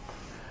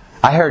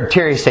 I heard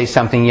Terry say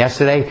something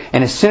yesterday,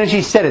 and as soon as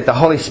she said it, the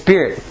Holy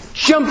Spirit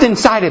jumped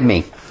inside of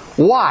me.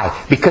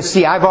 Why? Because,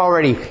 see, I've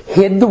already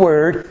hid the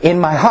Word in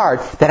my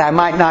heart that I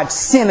might not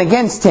sin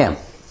against Him.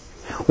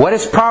 What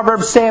does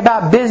Proverbs say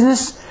about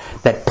business?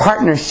 That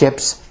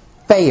partnerships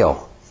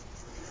fail.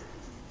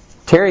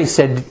 Terry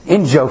said,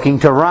 in joking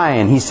to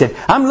Ryan, he said,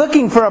 I'm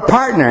looking for a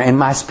partner. And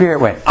my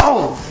spirit went,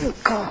 oh,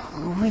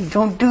 God,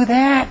 don't do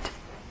that.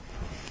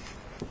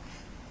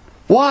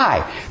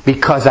 Why?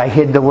 Because I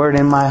hid the Word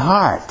in my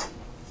heart.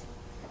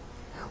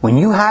 When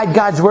you hide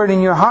God's Word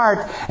in your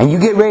heart and you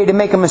get ready to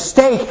make a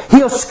mistake,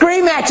 He'll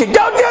scream at you,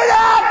 don't do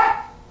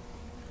that!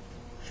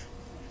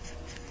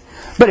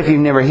 But if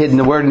you've never hidden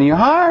the Word in your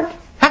heart,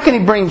 how can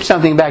He bring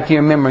something back to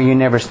your memory you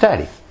never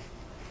studied?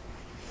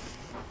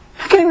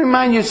 How can He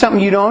remind you of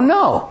something you don't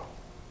know?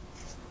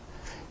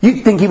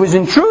 You'd think He was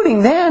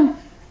intruding then.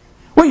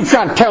 What are you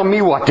trying to tell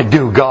me what to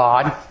do,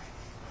 God?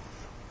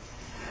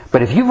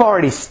 But if you've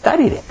already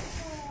studied it,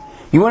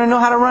 you want to know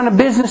how to run a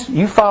business?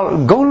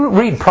 Go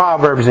read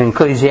Proverbs and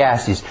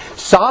Ecclesiastes.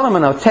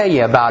 Solomon will tell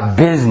you about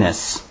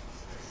business.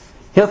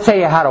 He'll tell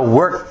you how to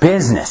work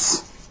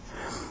business.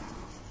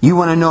 You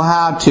want to know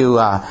how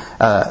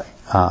to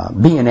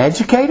be an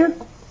educator?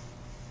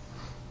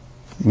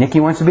 Nikki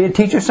wants to be a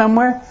teacher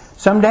somewhere,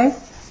 someday.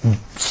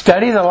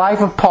 Study the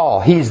life of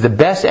Paul. He's the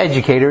best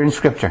educator in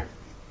Scripture.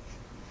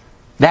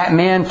 That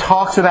man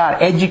talks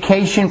about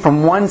education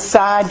from one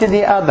side to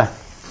the other.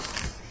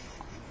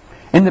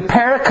 In the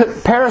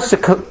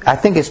I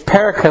think it's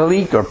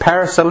Parakalite or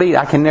Parasalite.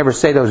 I can never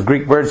say those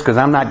Greek words because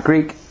I'm not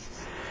Greek.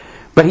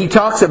 But he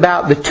talks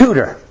about the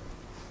tutor,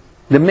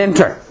 the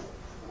mentor.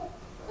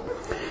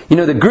 You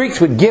know, the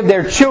Greeks would give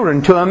their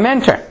children to a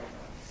mentor.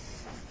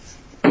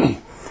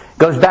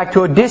 Goes back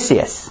to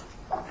Odysseus.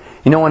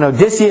 You know, when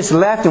Odysseus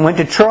left and went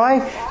to Troy,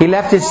 he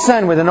left his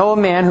son with an old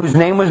man whose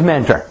name was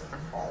Mentor.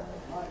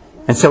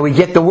 And so we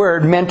get the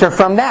word mentor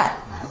from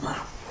that.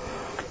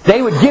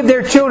 They would give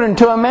their children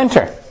to a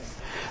mentor.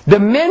 The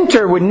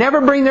mentor would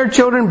never bring their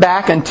children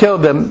back until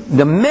the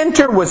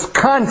mentor was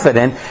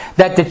confident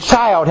that the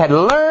child had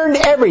learned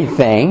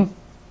everything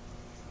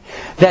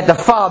that the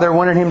father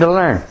wanted him to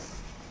learn.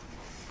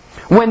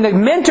 When the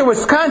mentor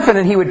was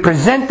confident, he would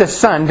present the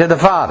son to the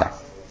father.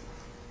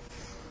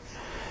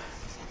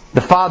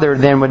 The father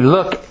then would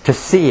look to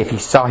see if he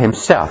saw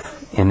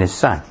himself in his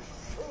son.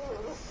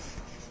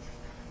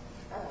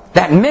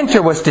 That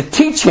mentor was to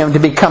teach him to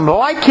become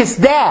like his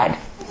dad.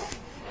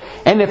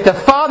 And if the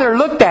father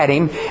looked at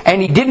him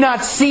and he did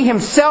not see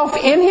himself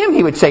in him,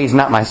 he would say, he's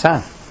not my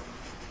son.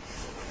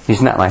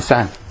 He's not my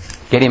son.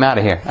 Get him out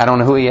of here. I don't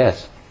know who he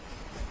is.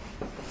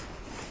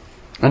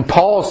 And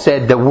Paul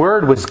said the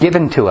Word was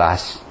given to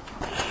us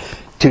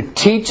to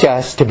teach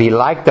us to be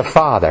like the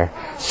Father,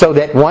 so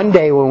that one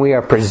day when we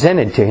are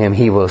presented to Him,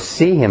 He will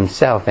see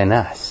Himself in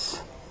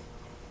us.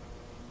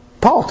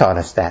 Paul taught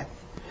us that.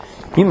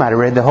 You might have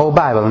read the whole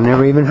Bible and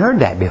never even heard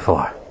that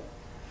before.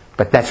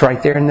 But that's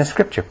right there in the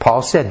Scripture.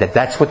 Paul said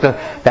that's what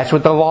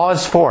the law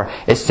is for.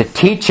 It's to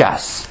teach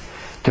us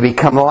to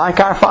become like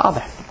our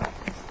Father.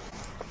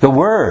 The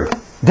Word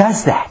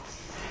does that.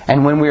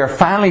 And when we are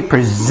finally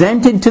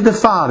presented to the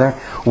Father,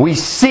 we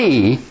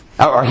see,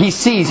 or He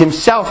sees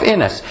Himself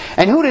in us.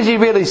 And who does He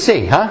really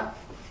see, huh?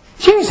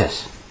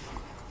 Jesus.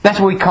 That's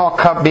what we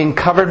call being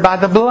covered by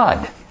the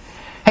blood.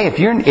 Hey, if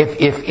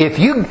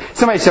you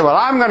somebody said, well,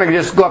 I'm going to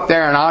just go up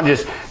there and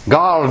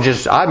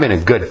I've been a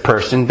good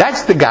person.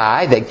 That's the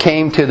guy that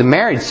came to the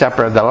marriage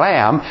supper of the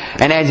Lamb,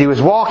 and as he was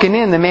walking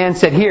in, the man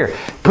said, here,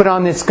 put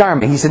on this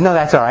garment. He said, no,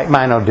 that's all right,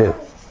 mine will do.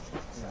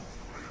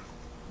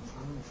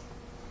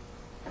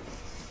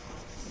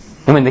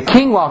 And when the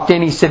king walked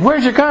in, he said,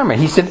 where's your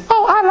garment? He said,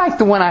 oh, I like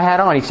the one I had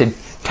on. He said,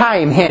 tie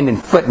him hand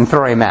and foot and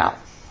throw him out.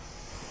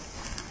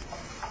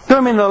 Throw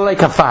him into the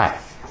lake of fire.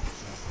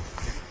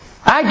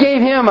 I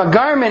gave him a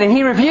garment and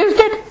he refused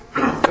it?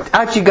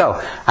 Out you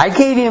go. I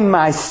gave him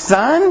my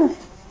son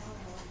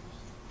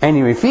and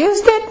he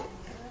refused it?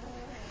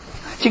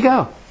 Out you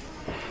go.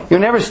 You'll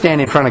never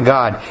stand in front of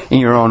God in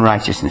your own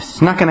righteousness.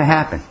 It's not going to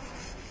happen.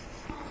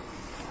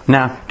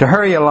 Now, to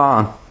hurry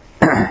along,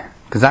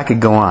 because I could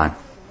go on.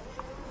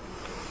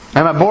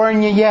 Am I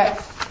boring you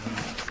yet?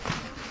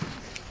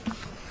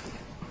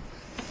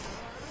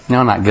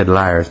 No, not good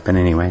liars, but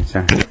anyway,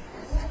 sorry.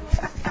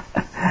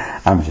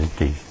 I'm just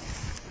teasing.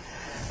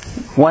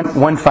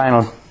 One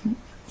final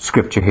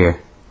scripture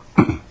here.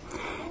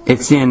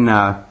 It's in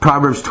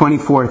Proverbs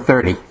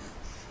 24:30.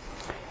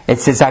 It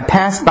says, I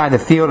passed by the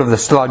field of the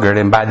sluggard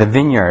and by the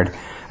vineyard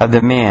of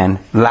the man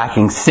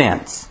lacking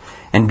sense.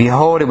 And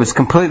behold, it was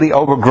completely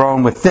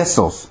overgrown with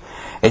thistles.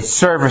 Its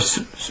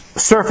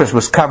surface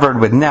was covered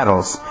with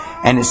nettles,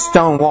 and its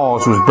stone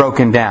walls was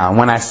broken down.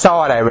 When I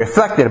saw it, I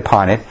reflected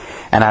upon it,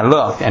 and I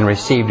looked and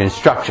received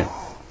instruction.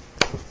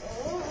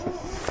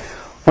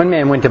 One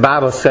man went to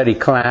Bible study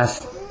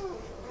class,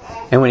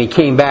 and when he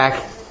came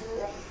back,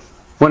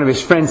 one of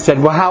his friends said,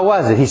 well, how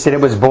was it? He said,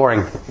 it was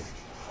boring.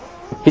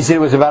 He said, it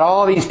was about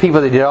all these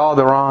people that did all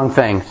the wrong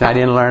things. I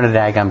didn't learn a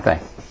daggum thing.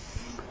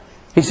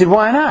 He said,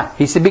 why not?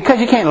 He said, because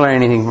you can't learn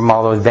anything from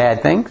all those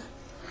bad things.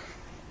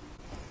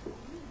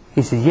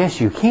 He said,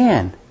 yes, you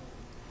can.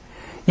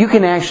 You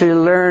can actually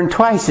learn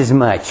twice as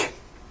much.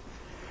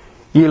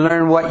 You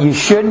learn what you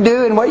should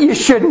do and what you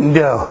shouldn't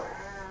do.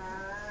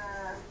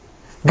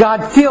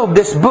 God filled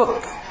this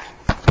book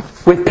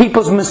with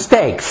people's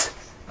mistakes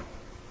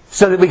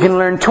so that we can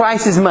learn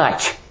twice as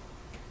much.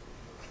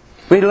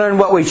 We learn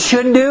what we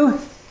should do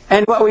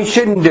and what we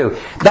shouldn't do.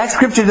 That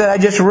scripture that I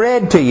just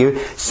read to you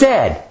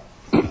said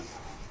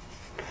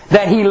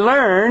that he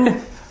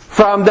learned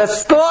from the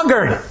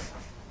sluggard.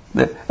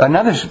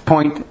 Another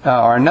point,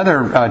 or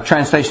another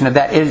translation of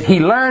that is, he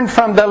learned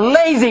from the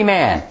lazy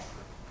man.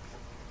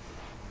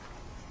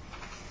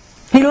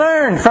 He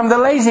learned from the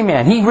lazy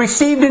man. He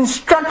received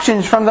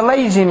instructions from the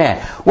lazy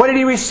man. What did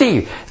he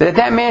receive? That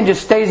that man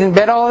just stays in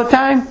bed all the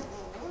time?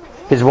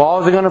 His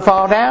walls are going to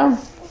fall down?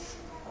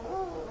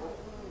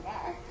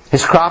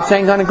 His crops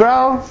ain't going to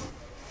grow?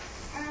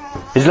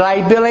 His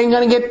light bill ain't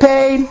going to get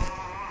paid?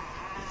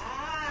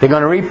 They're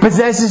going to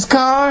repossess his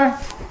car?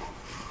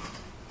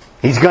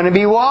 He's going to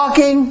be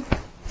walking?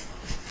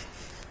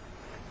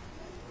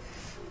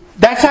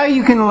 That's how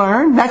you can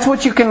learn. That's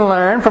what you can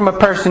learn from a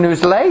person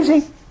who's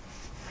lazy.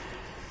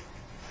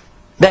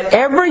 That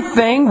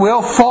everything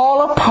will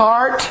fall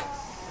apart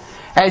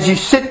as you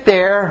sit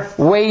there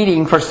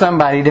waiting for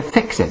somebody to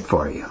fix it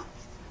for you.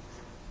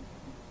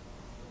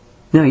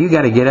 No, you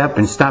got to get up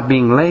and stop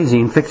being lazy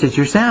and fix it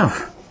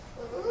yourself.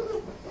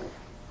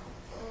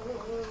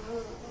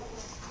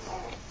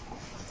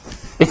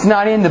 It's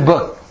not in the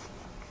book.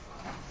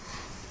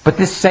 But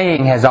this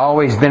saying has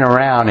always been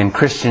around in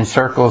Christian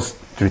circles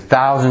through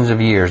thousands of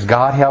years.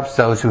 God helps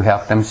those who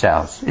help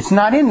themselves. It's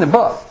not in the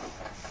book.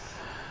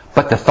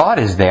 But the thought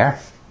is there.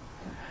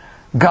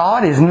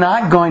 God is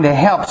not going to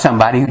help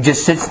somebody who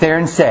just sits there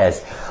and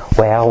says,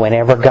 well,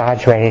 whenever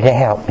God's ready to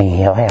help me,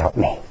 He'll help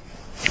me.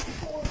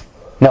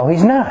 No,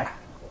 He's not.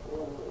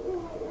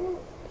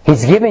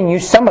 He's giving you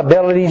some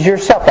abilities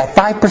yourself. That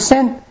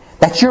 5%,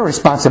 that's your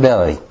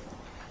responsibility.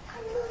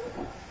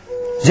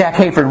 Jack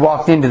Hayford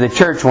walked into the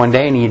church one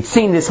day and he had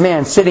seen this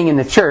man sitting in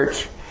the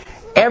church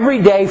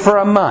every day for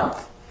a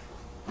month.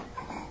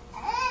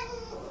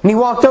 And he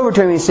walked over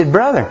to him and he said,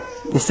 brother,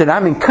 he said,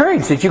 I'm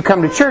encouraged that you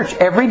come to church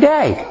every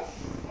day.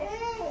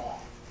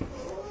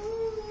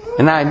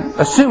 And I'm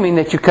assuming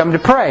that you come to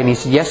pray. And he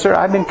said, yes, sir,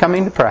 I've been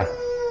coming to pray.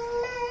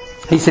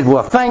 He said,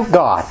 well, thank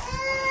God.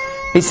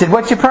 He said,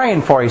 what you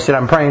praying for? He said,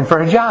 I'm praying for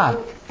a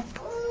job.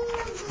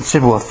 He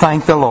said, well,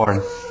 thank the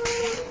Lord.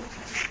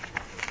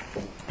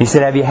 He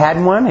said, have you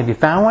had one? Have you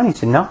found one? He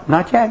said, no,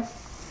 not yet.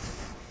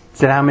 He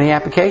said, how many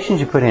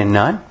applications you put in?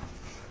 None.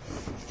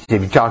 He said,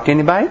 have you talked to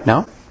anybody?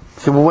 No.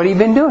 He said, well, what have you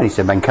been doing? He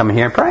said, I've been coming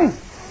here and praying.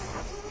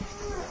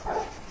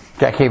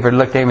 Jack Hayford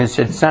looked at him and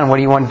said, son, what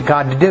do you want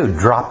God to do?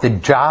 Drop the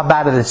job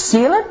out of the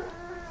ceiling?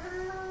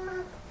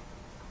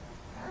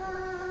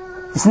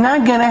 It's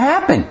not going to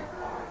happen.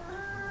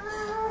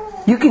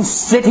 You can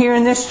sit here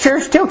in this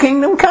church till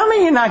kingdom come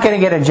and you're not going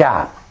to get a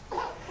job.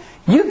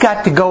 You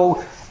got to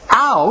go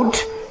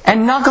out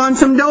and knock on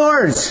some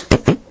doors.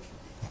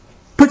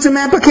 Put some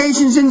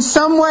applications in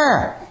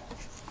somewhere.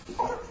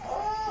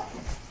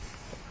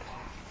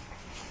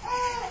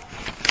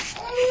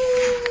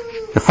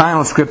 The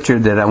final scripture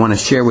that I want to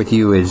share with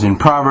you is in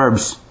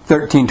Proverbs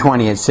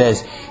 13:20. It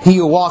says, he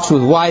who walks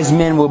with wise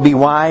men will be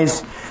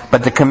wise,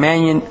 but the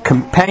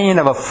companion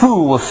of a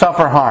fool will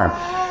suffer harm.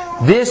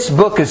 This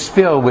book is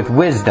filled with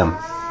wisdom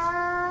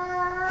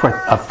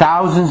of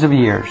thousands of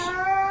years.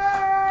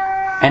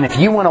 And if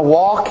you want to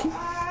walk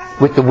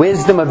with the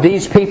wisdom of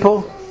these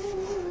people,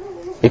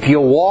 if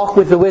you'll walk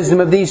with the wisdom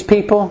of these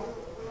people,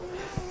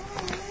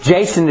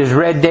 Jason has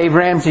read Dave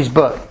Ramsey's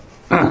book.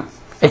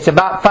 It's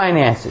about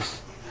finances.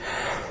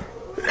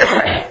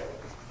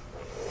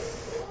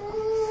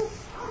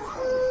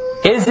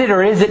 Is it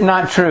or is it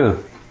not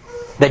true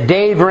that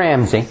Dave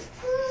Ramsey,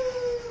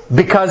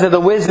 because of the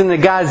wisdom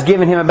that God's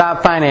given him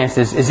about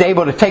finances, is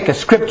able to take a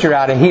scripture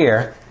out of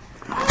here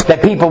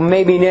that people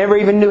maybe never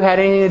even knew had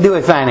anything to do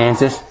with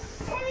finances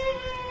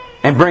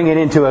and bring it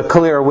into a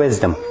clear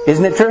wisdom?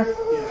 Isn't it true?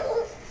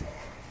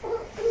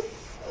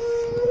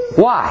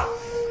 Why?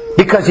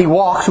 Because he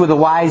walks with the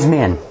wise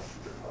men.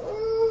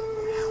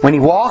 When he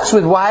walks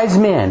with wise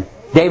men,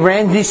 Dave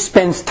Ramsey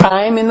spends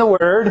time in the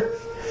Word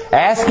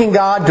asking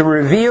God to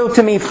reveal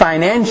to me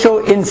financial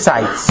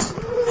insights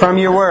from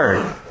your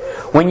Word.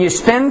 When you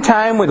spend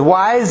time with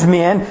wise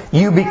men,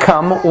 you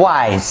become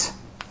wise.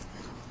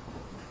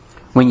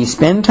 When you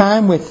spend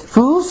time with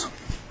fools,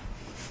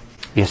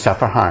 you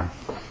suffer harm.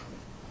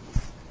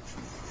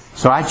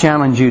 So I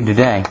challenge you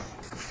today,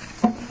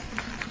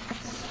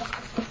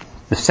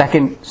 the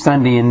second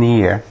Sunday in the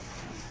year,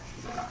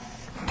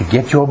 to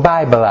get your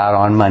Bible out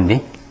on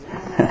Monday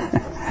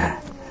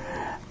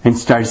and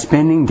start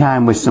spending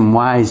time with some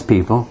wise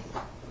people.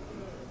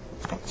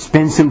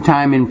 Spend some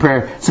time in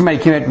prayer. Somebody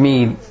came up to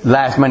me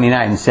last Monday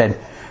night and said,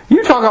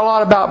 you talk a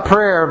lot about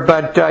prayer,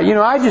 but,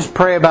 I just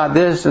pray about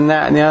this and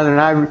that and the other,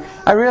 and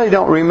I really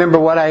don't remember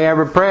what I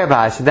ever pray about.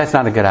 I said, that's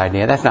not a good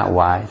idea. That's not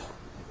wise.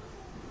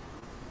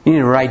 You need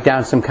to write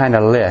down some kind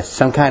of list,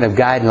 some kind of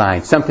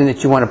guideline, something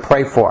that you want to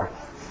pray for.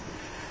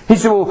 He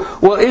said,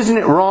 well, isn't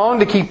it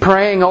wrong to keep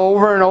praying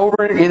over and over?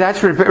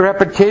 That's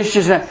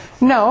repetitious.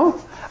 No,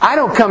 I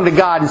don't come to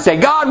God and say,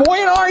 God,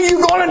 when are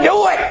you going to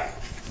do it?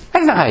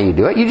 That's not how you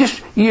do it. You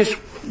just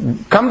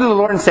come to the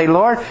Lord and say,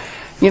 Lord,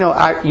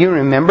 you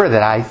remember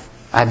that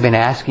I've been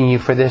asking you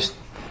for this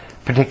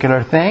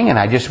particular thing, and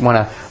I just want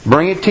to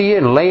bring it to you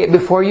and lay it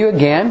before you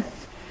again.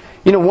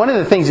 One of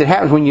the things that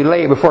happens when you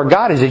lay it before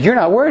God is that you're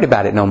not worried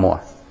about it no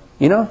more.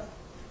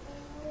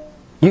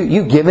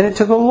 You've given it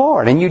to the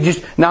Lord, and you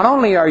just, not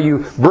only are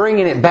you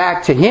bringing it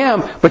back to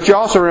Him, but you're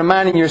also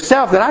reminding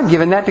yourself that I've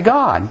given that to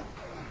God.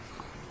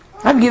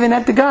 I've given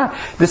that to God.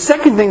 The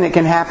second thing that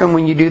can happen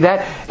when you do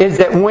that is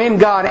that when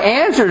God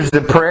answers the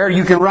prayer,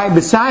 you can write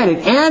beside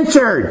it,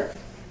 answered.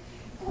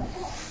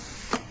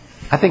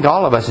 I think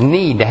all of us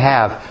need to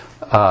have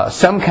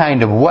some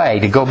kind of way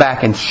to go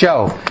back and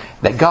show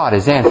that God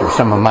has answered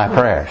some of my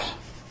prayers.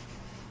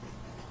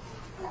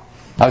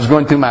 I was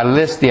going through my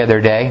list the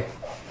other day,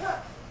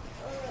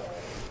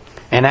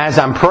 and as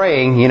I'm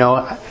praying,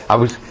 I'm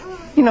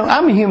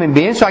a human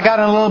being, so I got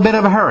in a little bit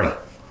of a hurry.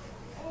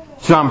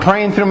 So I'm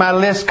praying through my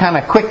list kind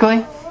of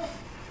quickly,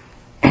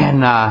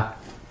 and I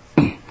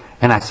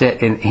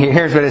said, and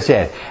here's what it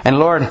said. And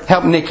Lord,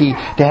 help Nikki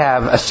to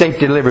have a safe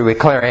delivery with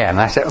Claire Ann.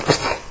 And I said,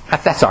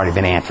 that's already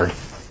been answered.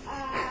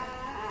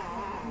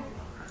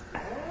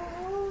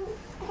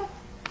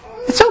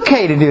 It's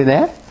okay to do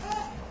that.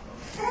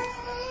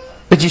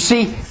 But you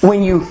see,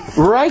 when you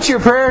write your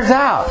prayers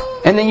out,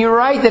 and then you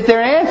write that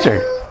they're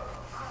answered,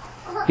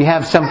 you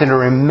have something to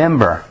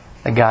remember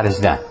that God has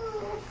done.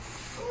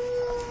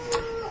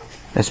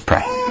 Let's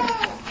pray.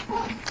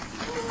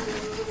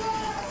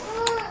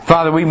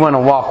 Father, we want to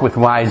walk with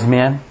wise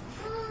men.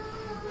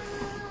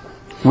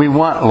 We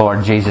want,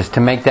 Lord Jesus, to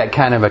make that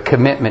kind of a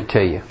commitment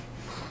to you.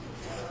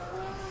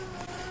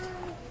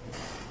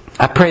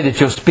 I pray that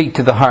you'll speak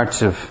to the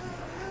hearts of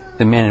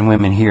the men and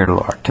women here,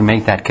 Lord, to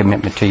make that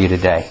commitment to you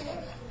today.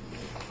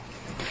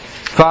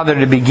 Father,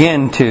 to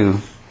begin to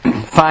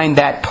find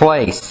that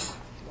place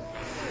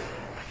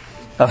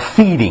of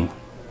feeding,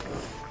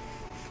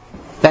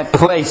 that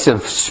place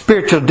of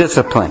spiritual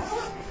discipline,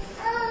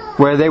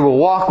 where they will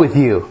walk with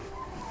you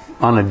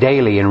on a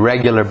daily and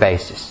regular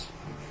basis.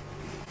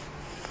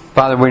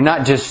 Father, we're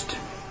not just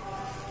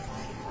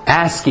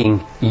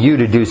asking you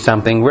to do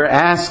something, we're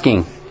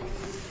asking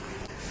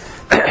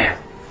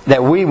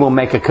that we will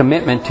make a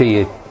commitment to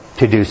you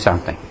to do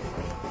something,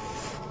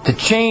 to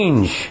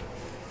change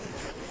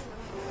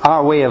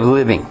our way of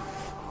living,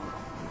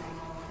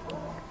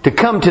 to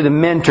come to the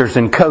mentors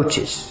and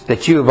coaches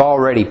that you have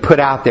already put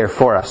out there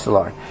for us,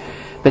 Lord,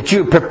 that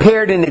you have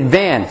prepared in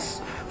advance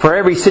for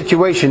every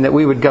situation that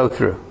we would go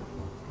through.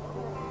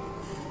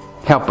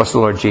 Help us,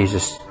 Lord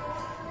Jesus,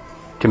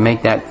 to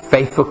make that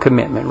faithful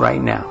commitment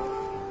right now.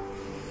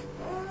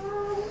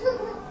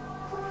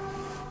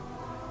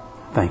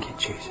 Thank you,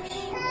 Jesus.